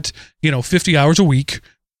doing that, 50 hours a week,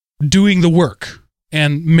 doing the work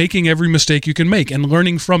and making every mistake you can make and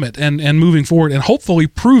learning from it and moving forward and hopefully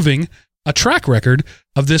proving a track record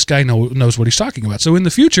of this guy knows what he's talking about. So in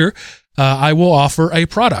the future, I will offer a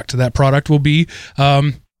product. That product will be,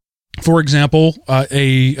 for example,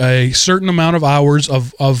 a certain amount of hours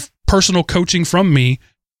of personal coaching from me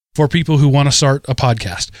for people who want to start a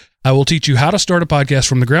podcast. I will teach you how to start a podcast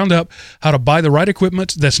from the ground up, how to buy the right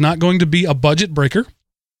equipment that's not going to be a budget breaker,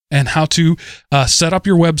 and how to set up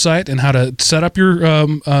your website and how to set up your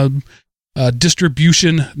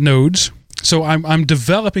distribution nodes. So I'm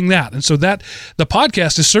developing that. And so that the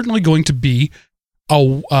podcast is certainly going to be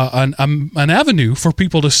an avenue for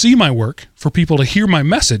people to see my work, for people to hear my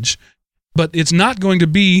message, but it's not going to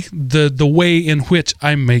be the way in which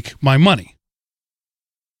I make my money.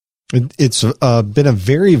 It's been a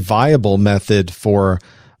very viable method for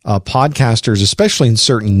podcasters, especially in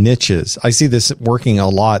certain niches. I see this working a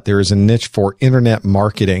lot. There is a niche for internet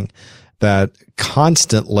marketing that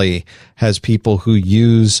constantly has people who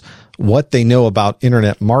use what they know about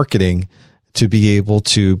internet marketing to be able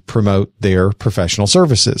to promote their professional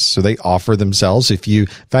services. So they offer themselves. In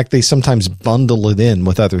fact, they sometimes bundle it in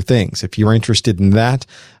with other things. If you're interested in that,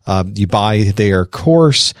 you buy their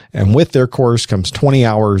course, and with their course comes 20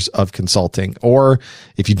 hours of consulting. Or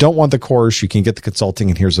if you don't want the course, you can get the consulting,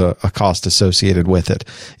 and here's a cost associated with it.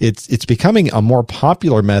 It's becoming a more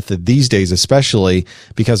popular method these days, especially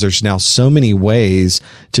because there's now so many ways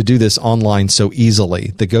to do this online so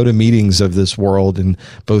easily. The GoToMeetings of this world, and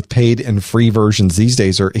both paid and free versions these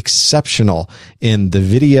days, are exceptional in the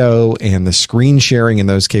video and the screen sharing and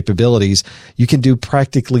those capabilities. You can do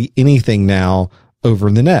practically anything now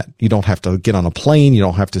over the net. You don't have to get on a plane. You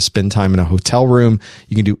don't have to spend time in a hotel room.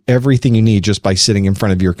 You can do everything you need just by sitting in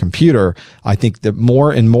front of your computer. I think that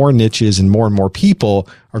more and more niches and more people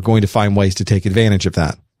are going to find ways to take advantage of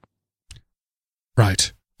that.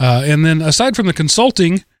 Right. And then aside from the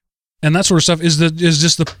consulting and that sort of stuff is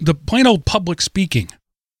just the plain old public speaking.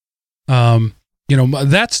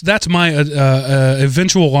 That's my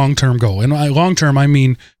eventual long-term goal. And long-term, I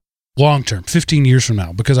mean long-term, 15 years from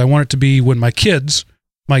now, because I want it to be when my kids,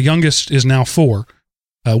 my youngest is now 4,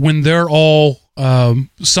 when they're all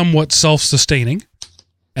somewhat self-sustaining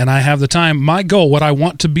and I have the time. My goal, what I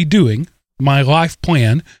want to be doing, my life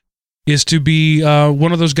plan, is to be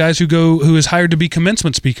one of those guys who is hired to be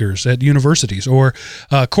commencement speakers at universities, or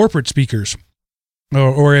corporate speakers.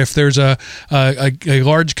 Or if there's a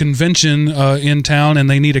large convention in town and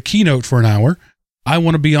they need a keynote for an hour, I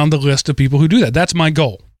want to be on the list of people who do that. That's my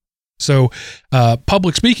goal. So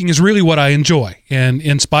public speaking is really what I enjoy, and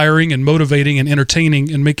inspiring and motivating and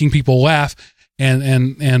entertaining and making people laugh.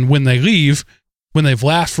 And when they leave, when they've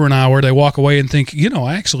laughed for an hour, they walk away and think,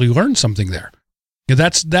 I actually learned something there.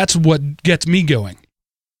 That's what gets me going.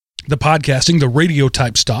 The podcasting, the radio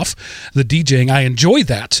type stuff, the DJing, I enjoy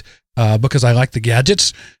that. Because I like the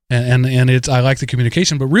gadgets and I like the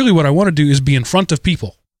communication, but really what I want to do is be in front of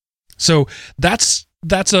people. So that's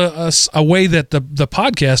a way that the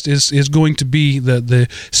podcast is going to be, the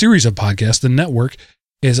series of podcasts, the network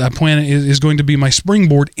is going to be my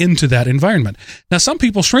springboard into that environment. Now, some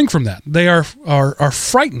people shrink from that. They are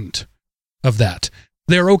frightened of that.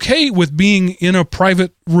 They're okay with being in a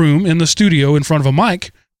private room in the studio in front of a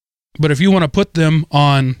mic, but if you want to put them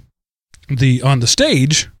on the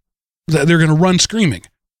stage, they're going to run screaming.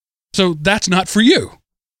 So that's not for you.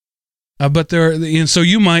 And so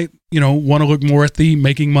you might, want to look more at the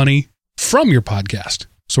making money from your podcast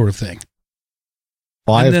sort of thing.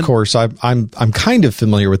 Well, I'm kind of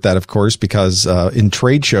familiar with that, of course, because in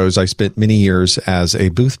trade shows, I spent many years as a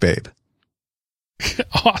booth babe.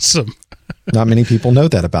 Awesome. Not many people know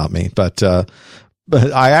that about me, but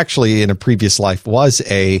I actually, in a previous life, was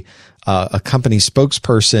a company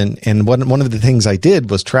spokesperson. And one of the things I did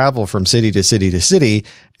was travel from city to city to city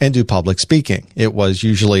and do public speaking. It was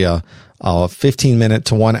usually a 15-minute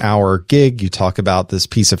to 1 hour gig. You talk about this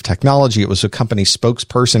piece of technology. It was a company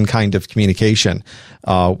spokesperson kind of communication,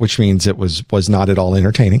 which means it was not at all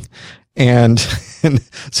entertaining. And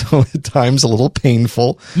so at times a little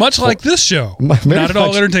painful. Much like this show. Not at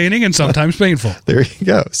all entertaining and sometimes painful. There you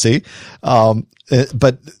go. See?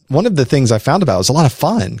 But one of the things I found about it was a lot of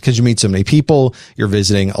fun because you meet so many people. You're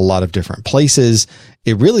visiting a lot of different places.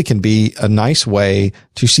 It really can be a nice way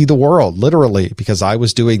to see the world, literally, because I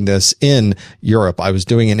was doing this in Europe. I was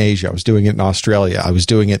doing it in Asia. I was doing it in Australia. I was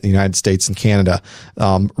doing it in the United States and Canada.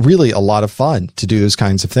 Really a lot of fun to do those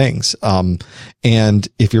kinds of things. And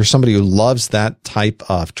if you're somebody who loves that type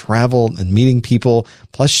of travel and meeting people,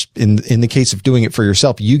 plus in the case of doing it for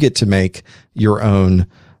yourself, you get to make your own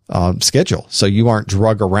schedule. So you aren't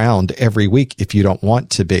drug around every week if you don't want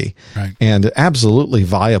to be. Right. And absolutely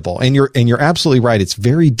viable. And you're absolutely right. It's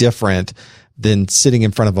very different than sitting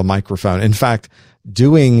in front of a microphone. In fact,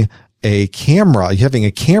 having a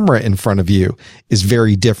camera in front of you is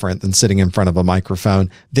very different than sitting in front of a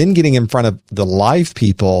microphone. Then getting in front of the live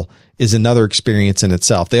people is another experience in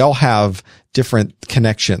itself. They all have different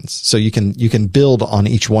connections. So you can build on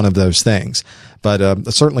each one of those things,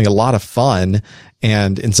 but certainly a lot of fun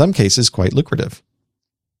and in some cases quite lucrative.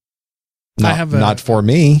 Not for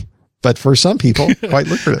me, but for some people quite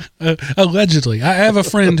lucrative. Allegedly. I have a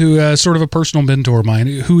friend who sort of a personal mentor of mine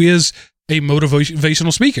who is a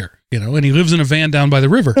motivational speaker, and he lives in a van down by the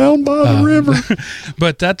river. Down by the river.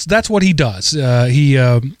 But that's what he does. He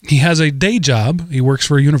has a day job. He works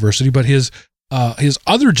for a university, but his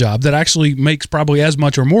other job that actually makes probably as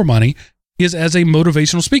much or more money is as a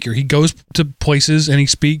motivational speaker. He goes to places and he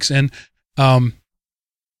speaks, and I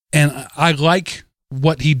like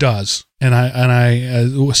what he does, and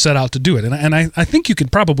I set out to do it. And I think you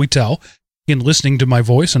could probably tell in listening to my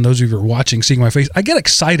voice, and those of you who are watching, seeing my face, I get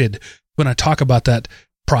excited when I talk about that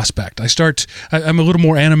prospect. I'm a little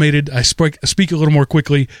more animated. I speak a little more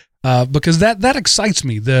quickly because that excites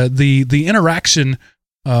me. The interaction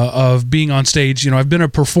of being on stage. I've been a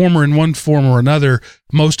performer in one form or another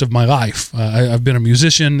most of my life. I've been a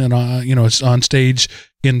musician, and it's on stage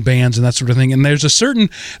in bands and that sort of thing. And there's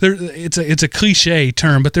it's a cliche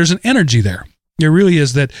term, but there's an energy there. There really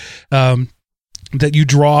is that you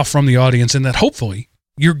draw from the audience, and that hopefully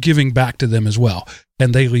you're giving back to them as well,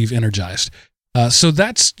 and they leave energized. So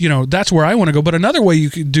that's where I want to go. But another way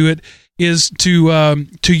you could do it is to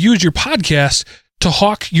use your podcast to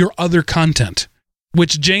hawk your other content,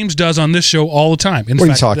 which James does on this show all the time. What are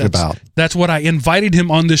you talking about? That's what I invited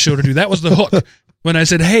him on this show to do. That was the hook. When I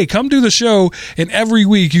said, "Hey, come do the show, and every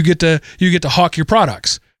week you get to hawk your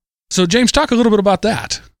products." So James, talk a little bit about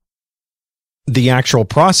that. The actual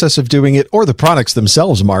process of doing it, or the products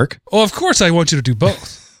themselves, Mark? Oh, of course, I want you to do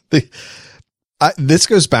both. This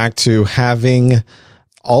goes back to having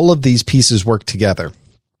all of these pieces work together.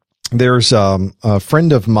 There's a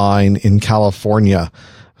friend of mine in California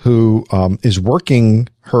who is working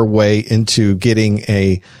her way into getting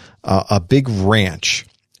a big ranch,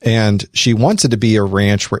 and she wants it to be a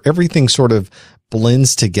ranch where everything sort of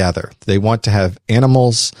blends together. They want to have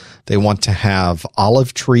animals. They want to have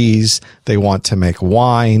olive trees. They want to make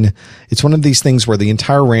wine. It's one of these things where the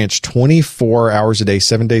entire ranch, 24 hours a day,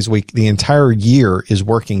 7 days a week, the entire year is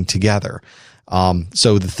working together.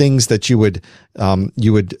 So the things that you would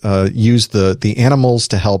use the animals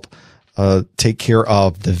to help take care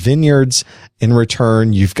of the vineyards. In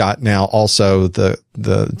return, you've got now also the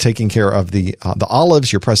taking care of the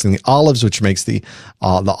olives. You're pressing the olives, which makes the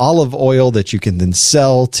olive oil that you can then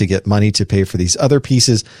sell to get money to pay for these other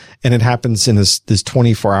pieces. And it happens in this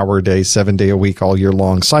 24-hour a day, 7 day a week, all year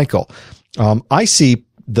long cycle. I see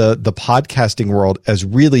the podcasting world as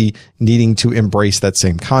really needing to embrace that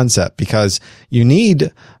same concept, because you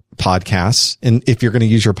need podcasts. And if you're going to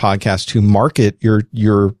use your podcast to market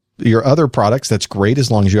your other products, that's great,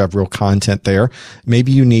 as long as you have real content there.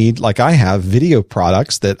 Maybe you need, like I have, video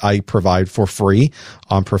products that I provide for free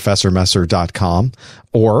on ProfessorMesser.com,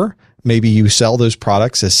 or maybe you sell those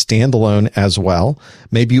products as standalone as well.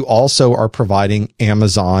 Maybe you also are providing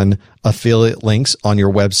Amazon affiliate links on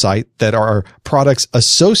your website that are products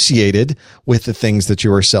associated with the things that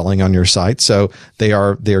you are selling on your site. So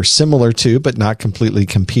they're similar to, but not completely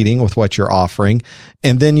competing with what you're offering.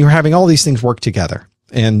 And then you're having all these things work together.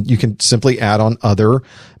 And you can simply add on other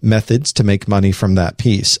methods to make money from that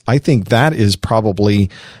piece. I think that is probably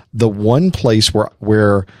the one place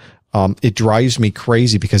where it drives me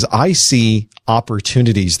crazy, because I see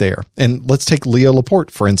opportunities there. And let's take Leo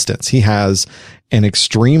Laporte, for instance. He has an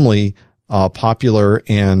extremely popular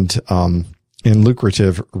and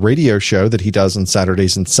lucrative radio show that he does on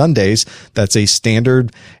Saturdays and Sundays. That's a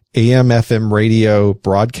standard AM, FM radio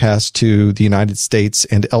broadcast to the United States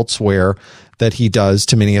and elsewhere that he does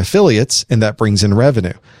to many affiliates, and that brings in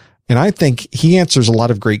revenue. And I think he answers a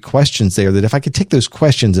lot of great questions there, that if I could take those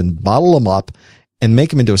questions and bottle them up and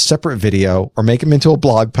make them into a separate video, or make them into a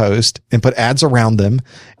blog post and put ads around them,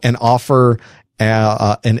 and offer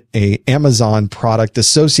an Amazon product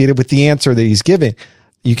associated with the answer that he's giving,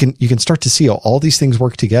 you can start to see all these things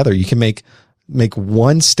work together. You can make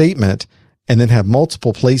one statement and then have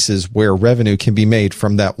multiple places where revenue can be made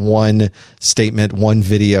from that one statement, one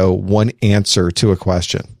video, one answer to a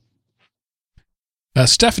question.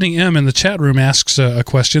 Stephanie M. in the chat room asks a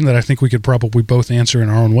question that I think we could probably both answer in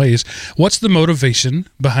our own ways. What's the motivation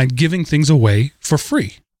behind giving things away for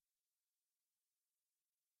free?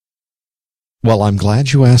 Well, I'm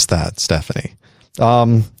glad you asked that, Stephanie.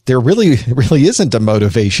 There really isn't a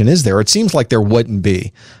motivation, is there? It seems like there wouldn't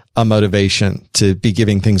be a motivation to be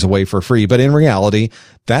giving things away for free. But in reality,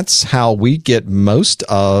 that's how we get most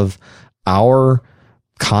of our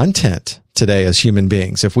content today as human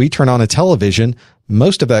beings. If we turn on a television,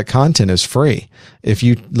 most of that content is free. If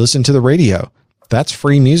you listen to the radio, that's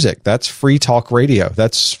free music. That's free talk radio.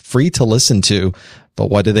 That's free to listen to. But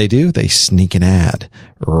what do? They sneak an ad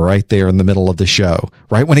right there in the middle of the show.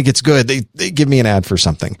 Right when it gets good, they give me an ad for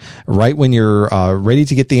something. Right when you're ready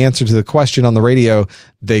to get the answer to the question on the radio,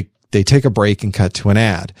 they take a break and cut to an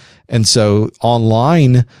ad. And so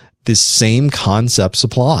online, this same concepts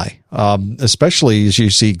apply. Especially as you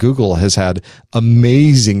see, Google has had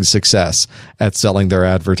amazing success at selling their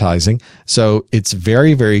advertising. So it's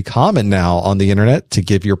very, very common now on the internet to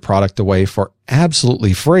give your product away for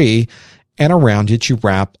absolutely free. And around it, you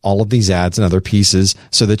wrap all of these ads and other pieces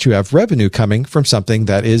so that you have revenue coming from something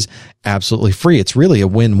that is absolutely free. It's really a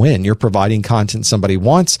win-win. You're providing content somebody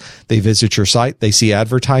wants. They visit your site. They see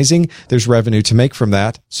advertising. There's revenue to make from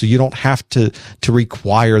that. So you don't have to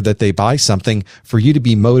require that they buy something for you to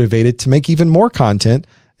be motivated to make even more content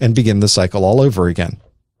and begin the cycle all over again.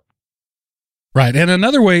 Right. And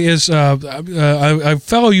another way is a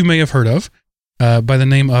fellow you may have heard of by the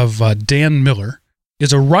name of Dan Miller.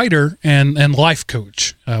 Is a writer and life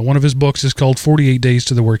coach. One of his books is called 48 Days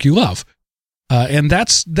to the Work You Love. And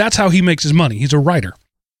that's how he makes his money. He's a writer.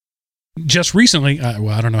 Just recently,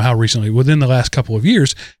 I don't know how recently, within the last couple of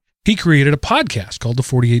years, he created a podcast called the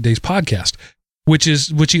 48 Days Podcast,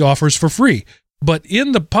 which he offers for free. But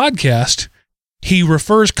in the podcast, he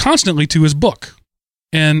refers constantly to his book.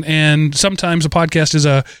 And sometimes a podcast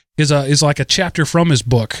is like a chapter from his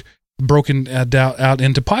book broken out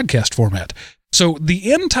into podcast format. So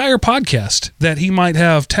the entire podcast that he might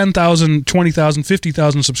have 10,000, 20,000,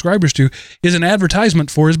 50,000 subscribers to is an advertisement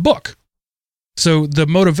for his book. So the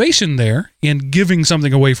motivation there in giving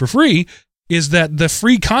something away for free is that the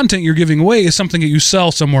free content you're giving away is something that you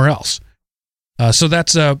sell somewhere else. So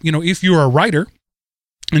that's, if you're a writer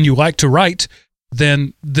and you like to write,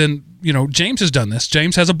 then James has done this.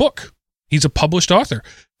 James has a book. He's a published author.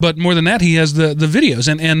 But more than that, he has the videos.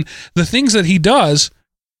 And the things that he does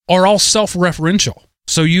are all self-referential.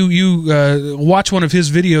 So you watch one of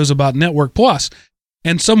his videos about Network Plus,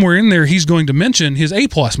 and somewhere in there he's going to mention his A+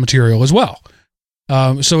 material as well.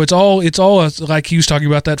 So it's all like he was talking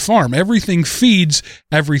about that farm. Everything feeds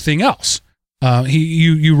everything else.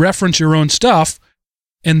 You reference your own stuff,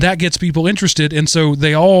 and that gets people interested, and so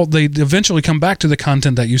they eventually come back to the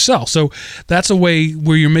content that you sell. So that's a way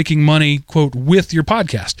where you're making money, quote, with your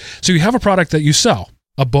podcast. So you have a product that you sell,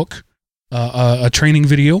 a book, a training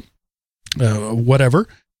video, whatever,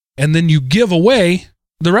 and then you give away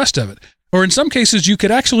the rest of it. Or in some cases, you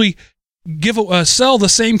could actually sell the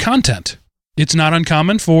same content. It's not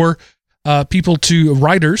uncommon for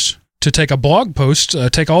writers to take a blog post,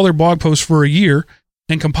 take all their blog posts for a year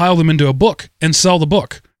and compile them into a book and sell the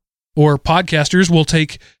book. Or podcasters will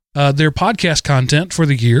take their podcast content for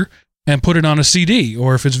the year and put it on a CD,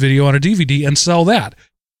 or if it's video, on a DVD, and sell that.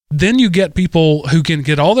 Then you get people who can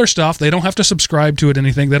get all their stuff. They don't have to subscribe to it,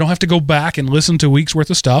 anything. They don't have to go back and listen to weeks worth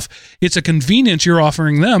of stuff. It's a convenience you're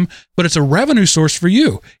offering them, but it's a revenue source for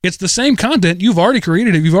you. It's the same content. You've already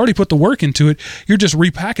created it. You've already put the work into it. You're just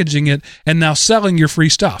repackaging it and now selling your free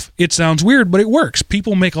stuff. It sounds weird, but it works.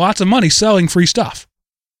 People make lots of money selling free stuff.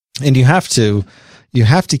 And you have to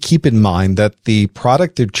keep in mind that the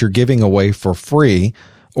product that you're giving away for free,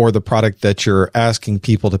 or the product that you're asking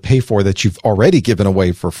people to pay for that you've already given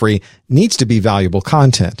away for free, needs to be valuable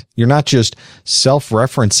content. You're not just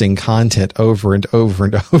self-referencing content over and over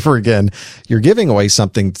and over again. You're giving away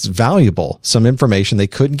something that's valuable, some information they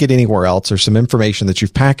couldn't get anywhere else, or some information that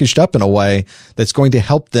you've packaged up in a way that's going to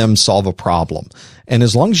help them solve a problem. And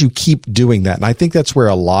as long as you keep doing that, and I think that's where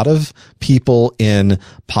a lot of people in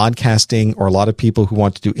podcasting, or a lot of people who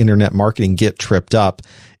want to do internet marketing, get tripped up,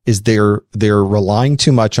 is they're relying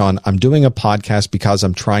too much on, I'm doing a podcast because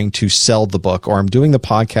I'm trying to sell the book, or I'm doing the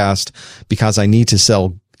podcast because I need to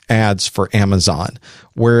sell ads for Amazon.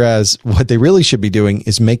 Whereas what they really should be doing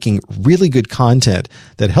is making really good content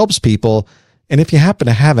that helps people. And if you happen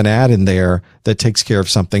to have an ad in there that takes care of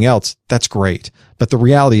something else, that's great. But the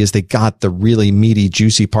reality is they got the really meaty,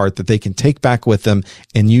 juicy part that they can take back with them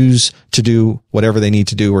and use to do whatever they need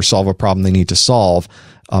to do or solve a problem they need to solve.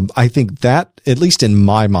 I think that, at least in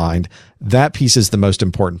my mind, that piece is the most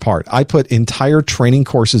important part. I put entire training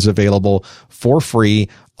courses available for free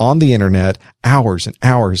on the internet, hours and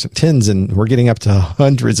hours, tens, and we're getting up to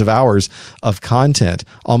hundreds of hours of content,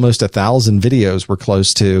 almost 1,000 videos we're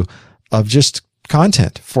close to, of just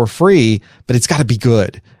content for free, but it's got to be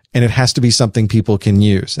good, and it has to be something people can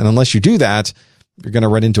use. And unless you do that, you're going to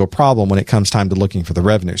run into a problem when it comes time to looking for the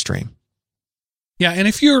revenue stream. Yeah, and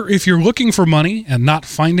if you're looking for money and not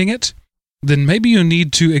finding it, then maybe you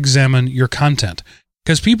need to examine your content,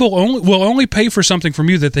 because people will only pay for something from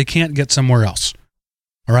you that they can't get somewhere else.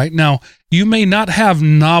 All right. Now, you may not have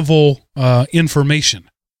novel information.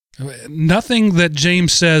 Nothing that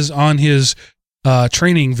James says on his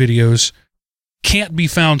training videos can't be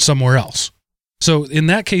found somewhere else. So in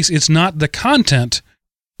that case, it's not the content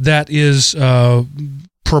that is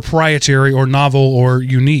proprietary or novel or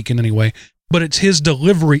unique in any way, but it's his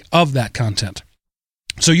delivery of that content.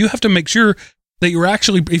 So you have to make sure that you're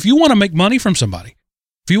actually, if you want to make money from somebody,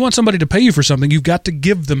 if you want somebody to pay you for something, you've got to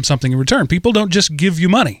give them something in return. People don't just give you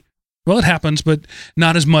money. Well, it happens, but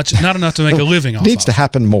not as much, not enough to make a living off Needs to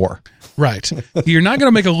happen more. Right. You're not going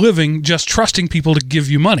to make a living just trusting people to give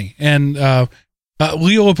you money. And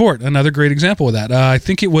Leo Laporte, another great example of that. I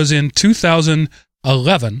think it was in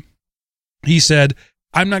 2011, he said,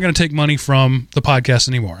 I'm not going to take money from the podcast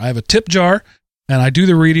anymore. I have a tip jar, and I do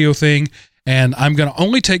the radio thing, and I'm going to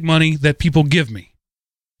only take money that people give me.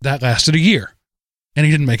 That lasted a year, and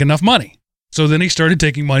he didn't make enough money. So then he started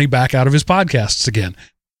taking money back out of his podcasts again.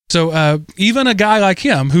 So even a guy like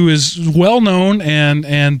him, who is well-known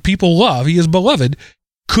and people love, he is beloved,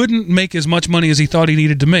 couldn't make as much money as he thought he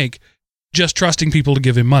needed to make just trusting people to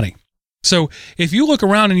give him money. So if you look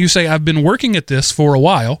around and you say, I've been working at this for a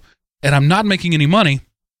while and I'm not making any money,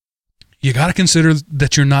 you got to consider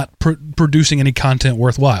that you're not producing any content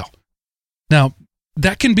worthwhile. Now,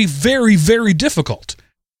 that can be very, very difficult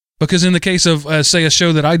because in the case of, say, a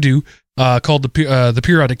show that I do called the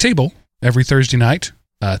Periodic Table every Thursday night,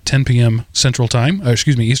 10 p.m. Eastern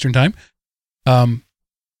Time.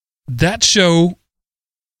 That show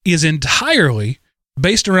is entirely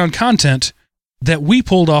based around content that we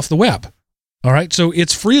pulled off the web. All right. So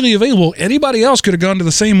it's freely available. Anybody else could have gone to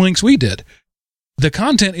the same links we did. The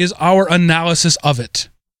content is our analysis of it.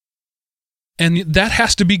 And that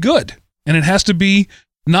has to be good. And it has to be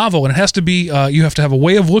novel. And it has to be, you have to have a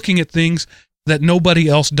way of looking at things that nobody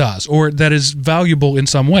else does or that is valuable in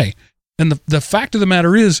some way. And the fact of the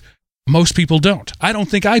matter is, most people don't. I don't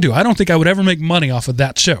think I do. I don't think I would ever make money off of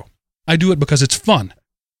that show. I do it because it's fun.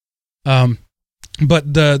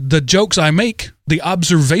 But the jokes I make, the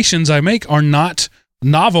observations I make are not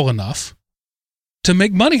novel enough to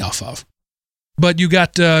make money off of. But you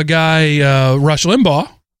got guy Rush Limbaugh.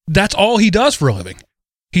 That's all he does for a living.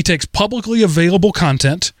 He takes publicly available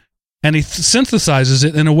content and he synthesizes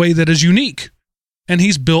it in a way that is unique. And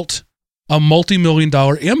he's built a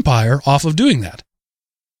multi-million-dollar empire off of doing that.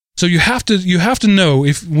 So you have to know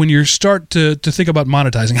if when you start to think about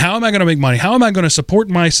monetizing, how am I going to make money? How am I going to support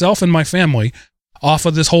myself and my family off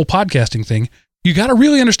of this whole podcasting thing? You got to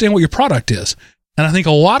really understand what your product is. And I think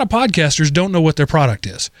a lot of podcasters don't know what their product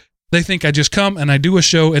is. They think I just come and I do a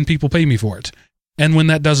show and people pay me for it. And when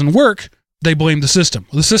that doesn't work, they blame the system.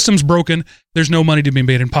 The system's broken. There's no money to be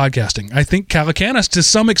made in podcasting. I think Calacanis, to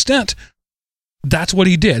some extent, that's what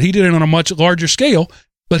he did. He did it on a much larger scale,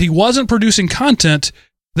 but he wasn't producing content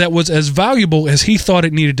that was as valuable as he thought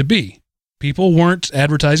it needed to be. People weren't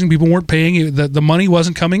advertising. People weren't paying. The money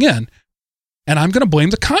wasn't coming in. And I'm going to blame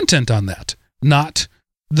the content on that, not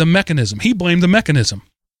the mechanism. He blamed the mechanism,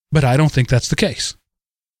 but I don't think that's the case.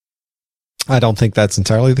 I don't think that's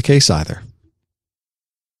entirely the case either.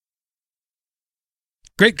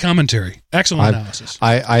 Great commentary. Excellent analysis.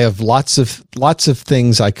 I have lots of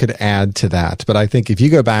things I could add to that, but I think if you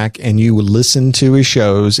go back and you listen to his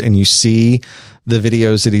shows and you see the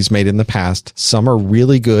videos that he's made in the past, some are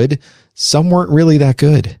really good, some weren't really that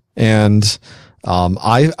good. And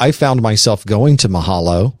I found myself going to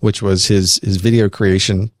Mahalo, which was his video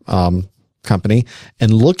creation company,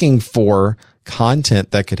 and looking for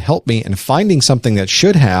content that could help me and finding something that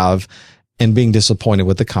should have and being disappointed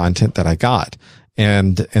with the content that I got.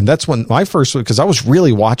 And that's when my first, because I was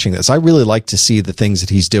really watching this. I really like to see the things that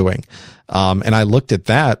he's doing. And I looked at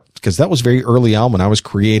that because that was very early on when I was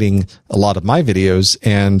creating a lot of my videos.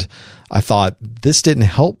 And I thought, this didn't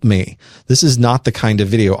help me. This is not the kind of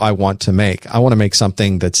video I want to make. I want to make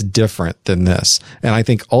something that's different than this. And I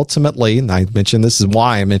think ultimately, and I mentioned, this is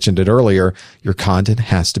why I mentioned it earlier, your content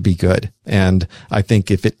has to be good. And I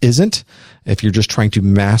think if it isn't, if you're just trying to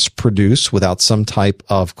mass produce without some type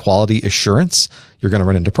of quality assurance, you're going to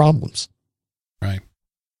run into problems. Right.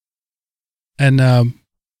 And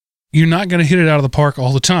you're not going to hit it out of the park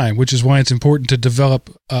all the time, which is why it's important to develop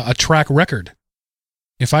a track record.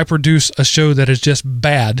 If I produce a show that is just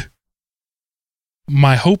bad,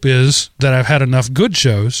 my hope is that I've had enough good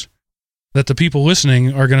shows that the people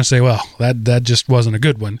listening are going to say, well, that just wasn't a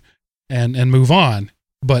good one, and move on.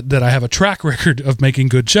 But that I have a track record of making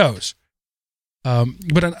good shows.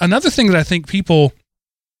 But another thing that I think people,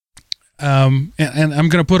 and I'm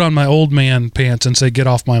going to put on my old man pants and say, get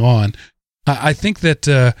off my lawn. I think that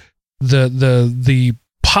the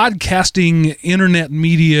podcasting, internet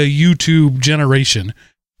media, YouTube generation,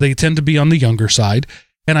 they tend to be on the younger side.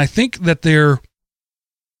 And I think that they're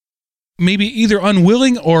maybe either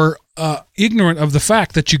unwilling or ignorant of the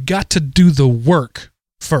fact that you got to do the work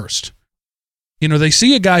first. You know, they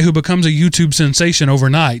see a guy who becomes a YouTube sensation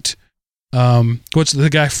overnight, What's the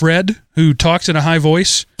guy, Fred, who talks in a high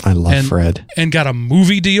voice? I love Fred. And got a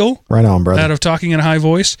movie deal. Right on, brother. Out of talking in a high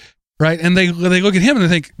voice, right? And they look at him and they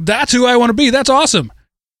think, that's who I want to be. That's awesome.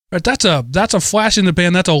 Right? That's a flash in the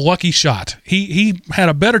pan. That's a lucky shot. He had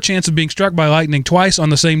a better chance of being struck by lightning twice on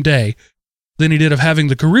the same day than he did of having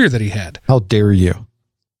the career that he had. How dare you?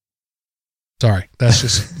 Sorry,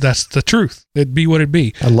 that's the truth. It'd be what it'd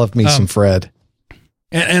be. I love me some Fred.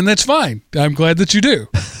 And that's fine. I'm glad that you do.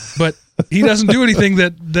 But he doesn't do anything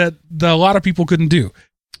that a lot of people couldn't do.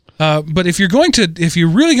 But if you're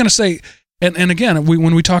really going to say, and again,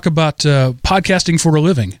 when we talk about podcasting for a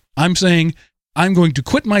living, I'm saying I'm going to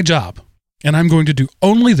quit my job and I'm going to do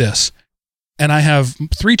only this. And I have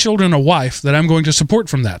 3 children, a wife that I'm going to support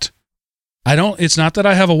from that. It's not that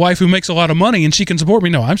I have a wife who makes a lot of money and she can support me.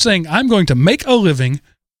 No, I'm saying I'm going to make a living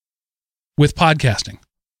with podcasting.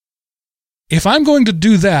 If I'm going to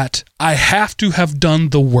do that, I have to have done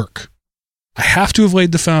the work. I have to have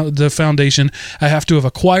laid the foundation. I have to have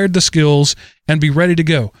acquired the skills and be ready to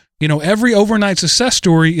go. Every overnight success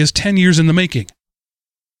story is 10 years in the making.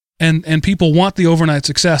 And people want the overnight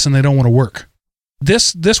success and they don't want to work.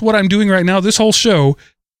 This what I'm doing right now, this whole show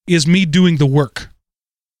is me doing the work.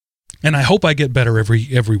 And I hope I get better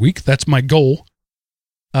every week. That's my goal.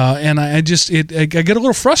 And I get a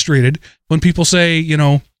little frustrated when people say,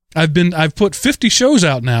 I've put 50 shows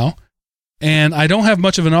out now and I don't have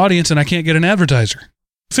much of an audience and I can't get an advertiser.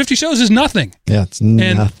 50 shows is nothing. Yeah, it's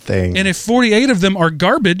nothing. And if 48 of them are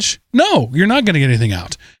garbage, no, you're not going to get anything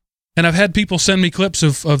out. And I've had people send me clips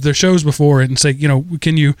of their shows before and say,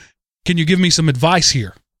 can you give me some advice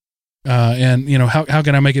here? And how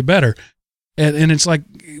can I make it better? And it's like,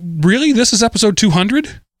 really? This is episode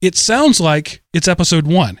 200? It sounds like it's episode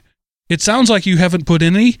 1. It sounds like you haven't put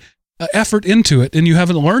any effort into it and you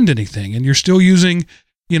haven't learned anything and you're still using,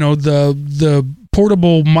 the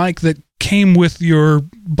portable mic that came with your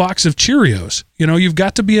box of Cheerios. You've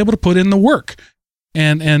got to be able to put in the work.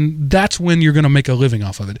 And that's when you're going to make a living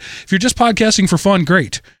off of it. If you're just podcasting for fun,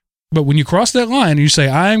 great. But when you cross that line and you say,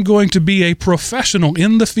 I'm going to be a professional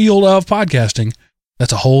in the field of podcasting,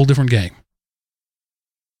 that's a whole different game.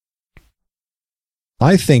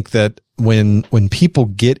 I think that when people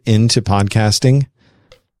get into podcasting,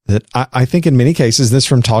 that I think in many cases, this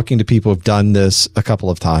from talking to people who've done this a couple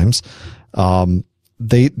of times,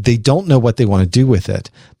 they don't know what they want to do with it.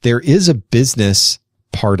 There is a business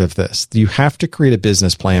part of this. You have to create a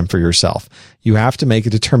business plan for yourself. You have to make a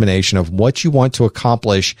determination of what you want to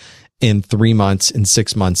accomplish in 3 months, in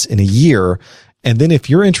 6 months, in a year. And then if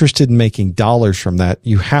you're interested in making dollars from that,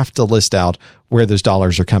 you have to list out where those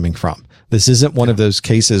dollars are coming from. This isn't one of those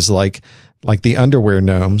cases like the underwear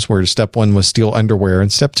gnomes where step 1 was steal underwear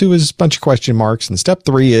and step 2 is a bunch of question marks and step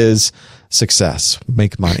 3 is success,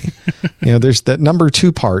 make money. There's that number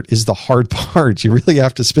 2 part is the hard part. You really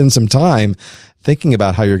have to spend some time thinking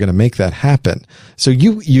about how you're going to make that happen. So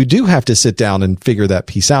you do have to sit down and figure that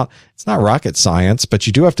piece out. It's not rocket science, but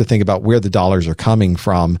you do have to think about where the dollars are coming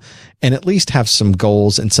from and at least have some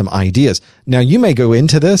goals and some ideas. Now you may go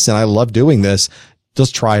into this, and I love doing this.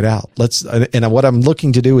 Just try it out. And what I'm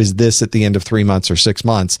looking to do is this at the end of 3 months or 6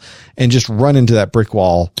 months and just run into that brick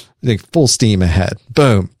wall, full steam ahead.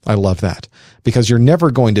 Boom. I love that because you're never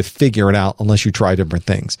going to figure it out unless you try different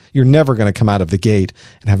things. You're never going to come out of the gate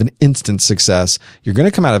and have an instant success. You're going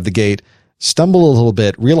to come out of the gate, stumble a little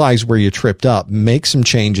bit, realize where you tripped up, make some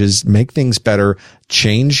changes, make things better,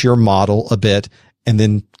 change your model a bit, and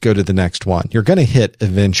then go to the next one. You're going to hit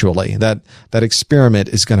eventually. That experiment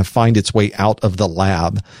is going to find its way out of the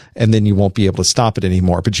lab, and then you won't be able to stop it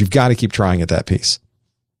anymore. But you've got to keep trying at that piece.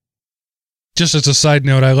 Just as a side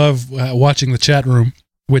note, I love watching the chat room,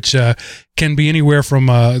 which can be anywhere from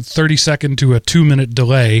a 30-second to a 2-minute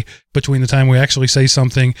delay between the time we actually say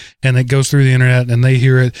something and it goes through the internet and they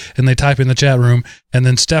hear it and they type in the chat room. And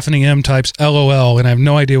then Stephanie M types LOL, and I have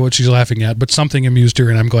no idea what she's laughing at, but something amused her,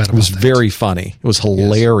 and I'm glad about it. It was very funny. It was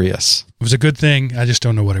hilarious. Yes. It was a good thing. I just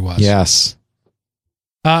don't know what it was. Yes.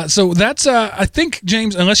 So that's, I think,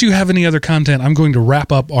 James, unless you have any other content, I'm going to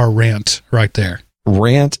wrap up our rant right there.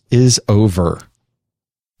 Rant is over.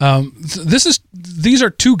 These are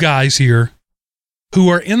 2 guys here who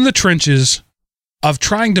are in the trenches of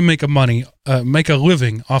trying to make a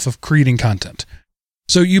living off of creating content.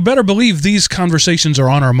 So you better believe these conversations are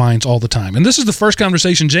on our minds all the time. And this is the first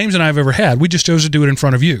conversation James and I have ever had. We just chose to do it in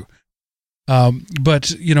front of you.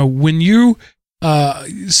 But when you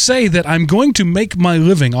say that I'm going to make my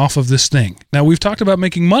living off of this thing. Now, we've talked about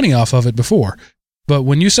making money off of it before. But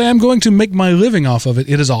when you say I'm going to make my living off of it,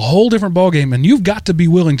 it is a whole different ballgame, and you've got to be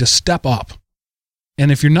willing to step up.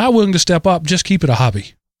 And if you're not willing to step up, just keep it a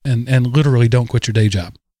hobby and literally don't quit your day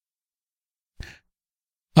job.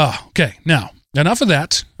 Okay, now, enough of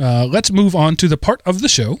that. Let's move on to the part of the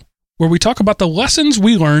show where we talk about the lessons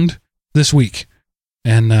we learned this week.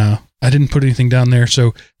 And I didn't put anything down there,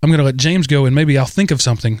 so I'm going to let James go, and maybe I'll think of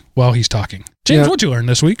something while he's talking. James, what'd you learn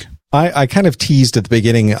this week? I kind of teased at the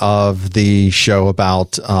beginning of the show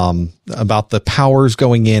about the powers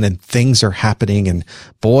going in and things are happening, and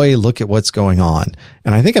boy, look at what's going on.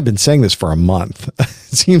 And I think I've been saying this for a month. It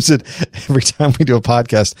seems that every time we do a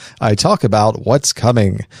podcast, I talk about what's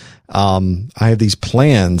coming. I have these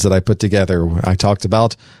plans that I put together. I talked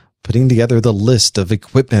about putting together the list of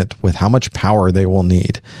equipment with how much power they will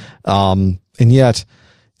need. And yet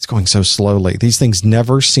it's going so slowly. These things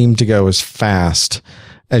never seem to go as fast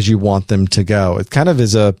as you want them to go. It kind of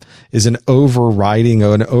is an overriding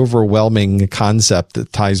or an overwhelming concept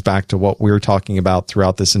that ties back to what we're talking about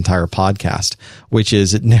throughout this entire podcast, which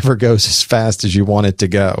is it never goes as fast as you want it to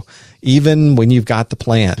go. Even when you've got the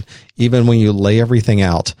plan, even when you lay everything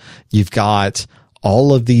out, you've got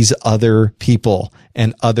all of these other people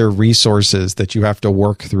and other resources that you have to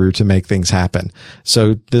work through to make things happen.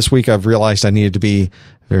 So this week I've realized I needed to be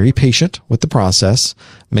very patient with the process,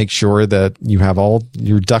 make sure that you have all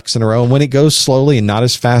your ducks in a row. And when it goes slowly and not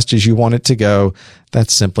as fast as you want it to go,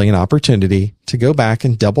 that's simply an opportunity to go back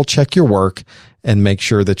and double check your work and make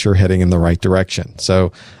sure that you're heading in the right direction.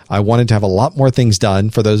 So I wanted to have a lot more things done.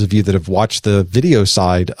 For those of you that have watched the video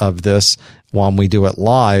side of this, when we do it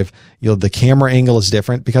live, the camera angle is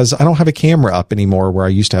different because I don't have a camera up anymore where I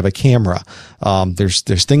used to have a camera. There's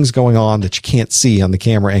things going on that you can't see on the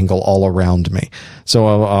camera angle all around me.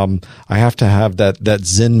 So, I have to have that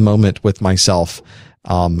Zen moment with myself.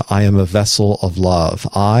 I am a vessel of love.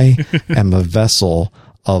 I am a vessel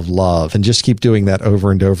of love, and just keep doing that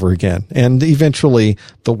over and over again. And eventually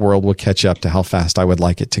the world will catch up to how fast I would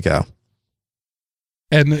like it to go.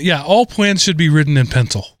 And yeah, all plans should be written in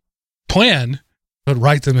pencil. Plan, but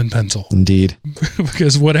write them in pencil. Indeed.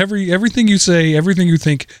 Because everything you say, everything you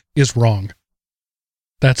think is wrong.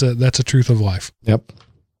 That's a truth of life. Yep.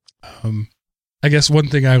 I guess one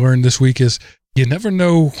thing I learned this week is you never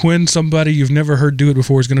know when somebody you've never heard do it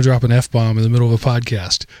before is going to drop an F-bomb in the middle of a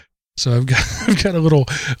podcast. So I've got a little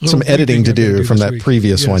some editing to do from that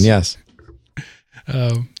previous one. Yes.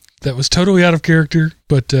 That was totally out of character,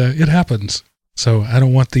 but it happens. So I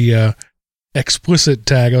don't want the explicit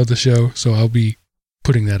tag of the show, so I'll be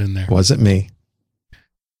putting that in there. Wasn't me.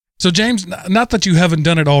 So James, not that you haven't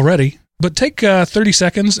done it already, but take 30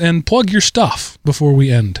 seconds and plug your stuff before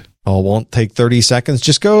we end. Oh, it won't take 30 seconds.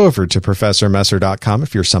 Just go over to ProfessorMesser.com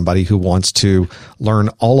if you're somebody who wants to learn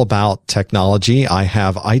all about technology. I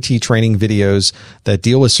have IT training videos that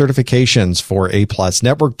deal with certifications for A+,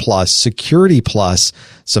 Network Plus, Security Plus,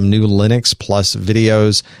 some new Linux Plus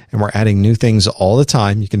videos, and we're adding new things all the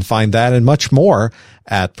time. You can find that and much more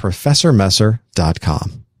at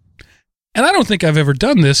ProfessorMesser.com. And I don't think I've ever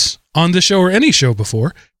done this on the show or any show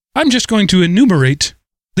before. I'm just going to enumerate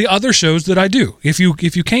the other shows that I do. If you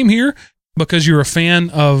came here because you're a fan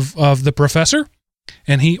of the professor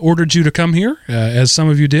and he ordered you to come here, as some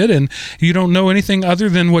of you did, and you don't know anything other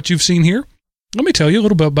than what you've seen here, let me tell you a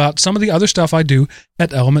little bit about some of the other stuff I do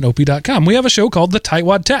at elementop.com. We have a show called The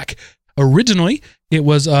Tightwad Tech. Originally, it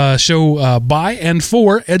was a show by and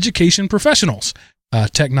for education professionals.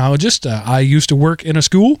 Technologist. I used to work in a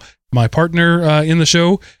school. My partner in the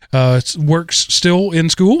show works still in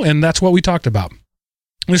school, and that's what we talked about.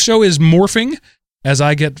 The show is morphing as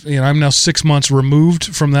I get, I'm now 6 months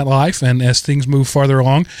removed from that life and as things move farther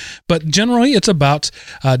along. But generally, it's about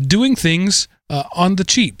doing things on the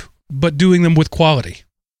cheap, but doing them with quality.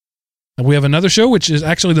 And we have another show, which is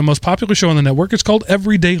actually the most popular show on the network. It's called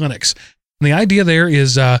Everyday Linux. And the idea there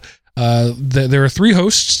is there are 3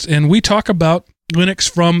 hosts, and we talk about Linux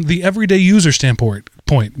from the everyday user standpoint.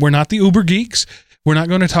 We're not the uber geeks. We're not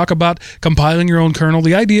going to talk about compiling your own kernel.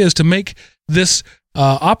 The idea is to make this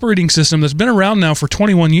operating system that's been around now for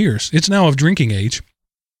 21 years, it's now of drinking age,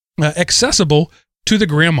 accessible to the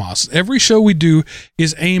grandmas. Every show we do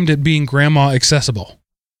is aimed at being grandma accessible.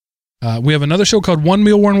 We have another show called One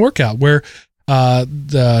Meal, One Workout, where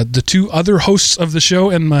the 2 other hosts of the show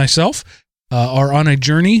and myself are on a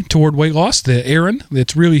journey toward weight loss. Aaron,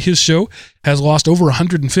 it's really his show, has lost over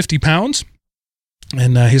 150 pounds,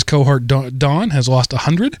 and his cohort Dawn has lost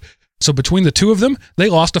 100. So between the 2 of them, they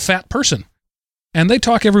lost a fat person. And they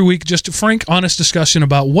talk every week, just a frank, honest discussion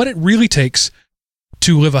about what it really takes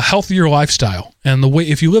to live a healthier lifestyle. And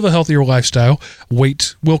if you live a healthier lifestyle,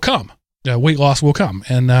 weight will come. Weight loss will come.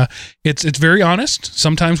 And it's very honest.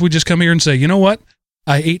 Sometimes we just come here and say, you know what?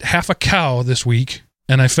 I ate half a cow this week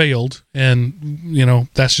and I failed. And,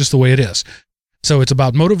 that's just the way it is. So it's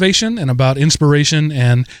about motivation and about inspiration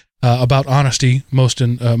and about honesty most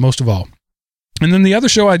of all. And then the other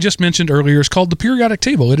show I just mentioned earlier is called The Periodic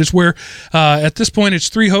Table. It is where, at this point, it's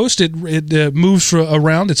 3 hosts. It moves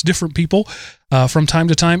around. It's different people from time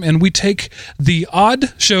to time. And we take the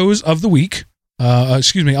odd shows of the week,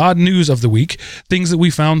 odd news of the week, things that we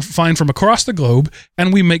find from across the globe,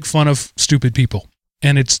 and we make fun of stupid people.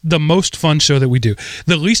 And it's the most fun show that we do.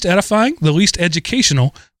 The least edifying, the least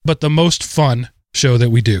educational, but the most fun show that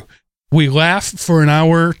we do. We laugh for an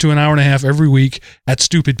hour to an hour and a half every week at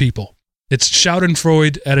stupid people. It's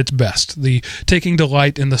Schadenfreude at its best, the taking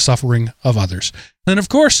delight in the suffering of others. And of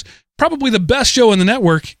course, probably the best show on the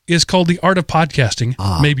network is called The Art of Podcasting.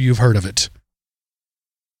 Maybe you've heard of it.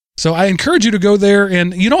 So I encourage you to go there,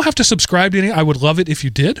 and you don't have to subscribe to any. I would love it if you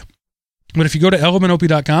did. But if you go to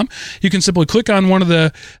elementop.com, you can simply click on one of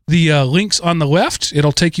the links on the left.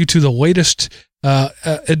 It'll take you to the latest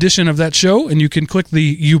edition of that show, and you can click the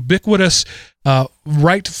ubiquitous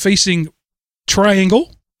right-facing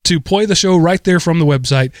triangle to play the show right there from the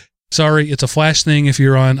website. Sorry, it's a Flash thing. If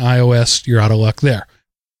you're on iOS, you're out of luck there.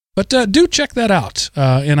 But do check that out,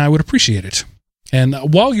 and I would appreciate it. And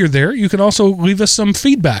while you're there, you can also leave us some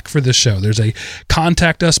feedback for this show. There's a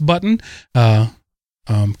Contact Us button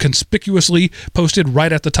conspicuously posted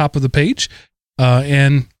right at the top of the page,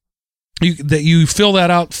 and you fill that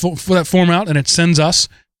out, fill that form out, and it sends us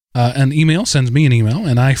sends me an email,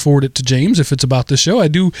 and I forward it to James if it's about this show. I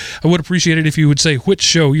would appreciate it if you would say which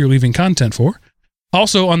show you're leaving content for.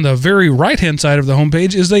 Also, on the very right-hand side of the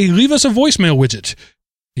homepage is a Leave Us a Voicemail widget.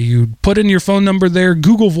 You put in your phone number there.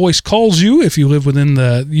 Google Voice calls you if you live within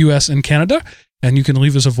the U.S. and Canada, and you can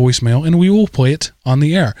leave us a voicemail, and we will play it on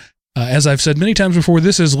the air. As I've said many times before,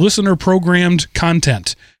 this is listener-programmed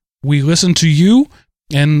content. We listen to you,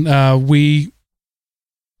 and we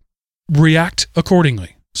react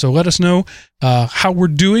accordingly. So let us know how we're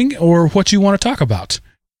doing or what you want to talk about.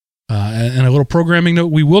 And a little programming note,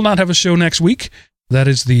 we will not have a show next week. That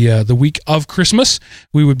is the week of Christmas.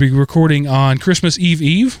 We would be recording on Christmas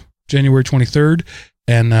Eve, January 23rd,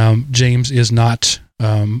 and James is not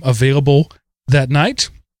available that night.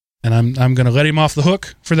 And I'm going to let him off the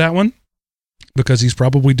hook for that one because he's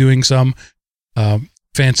probably doing some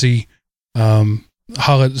fancy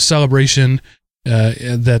holiday celebration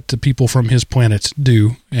that the people from his planet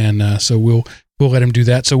do, and so we'll let him do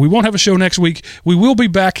that. So we won't have a show next week. We will be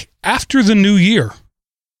back after the new year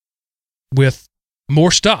with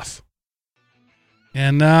more stuff,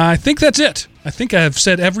 and I think that's it. I think I've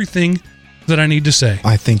said everything that I need to say.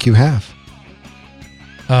 I think you have.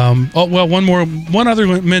 One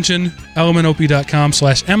other mention: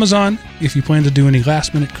 elementop.com/Amazon. If you plan to do any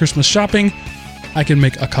last-minute Christmas shopping, I can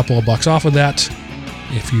make a couple of bucks off of that.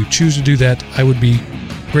 If you choose to do that, I would be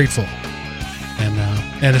grateful.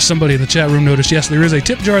 And as somebody in the chat room noticed, yes, there is a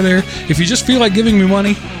tip jar there. If you just feel like giving me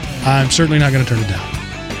money, I'm certainly not going to turn it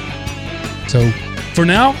down. So for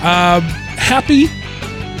now, Happy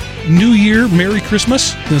New Year, Merry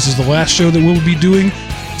Christmas. This is the last show that we'll be doing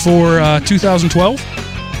for 2012.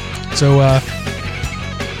 So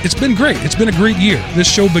it's been great. It's been a great year.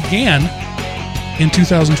 This show began in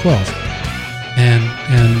 2012, and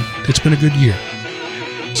it's been a good year.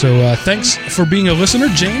 So thanks for being a listener,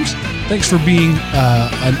 James. Thanks for being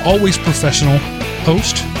an always professional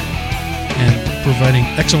host and providing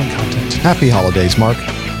excellent content. Happy holidays, Mark.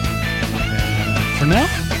 And for now,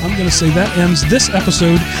 I'm going to say that ends this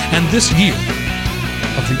episode and this year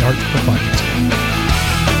of The Art of Podcasting.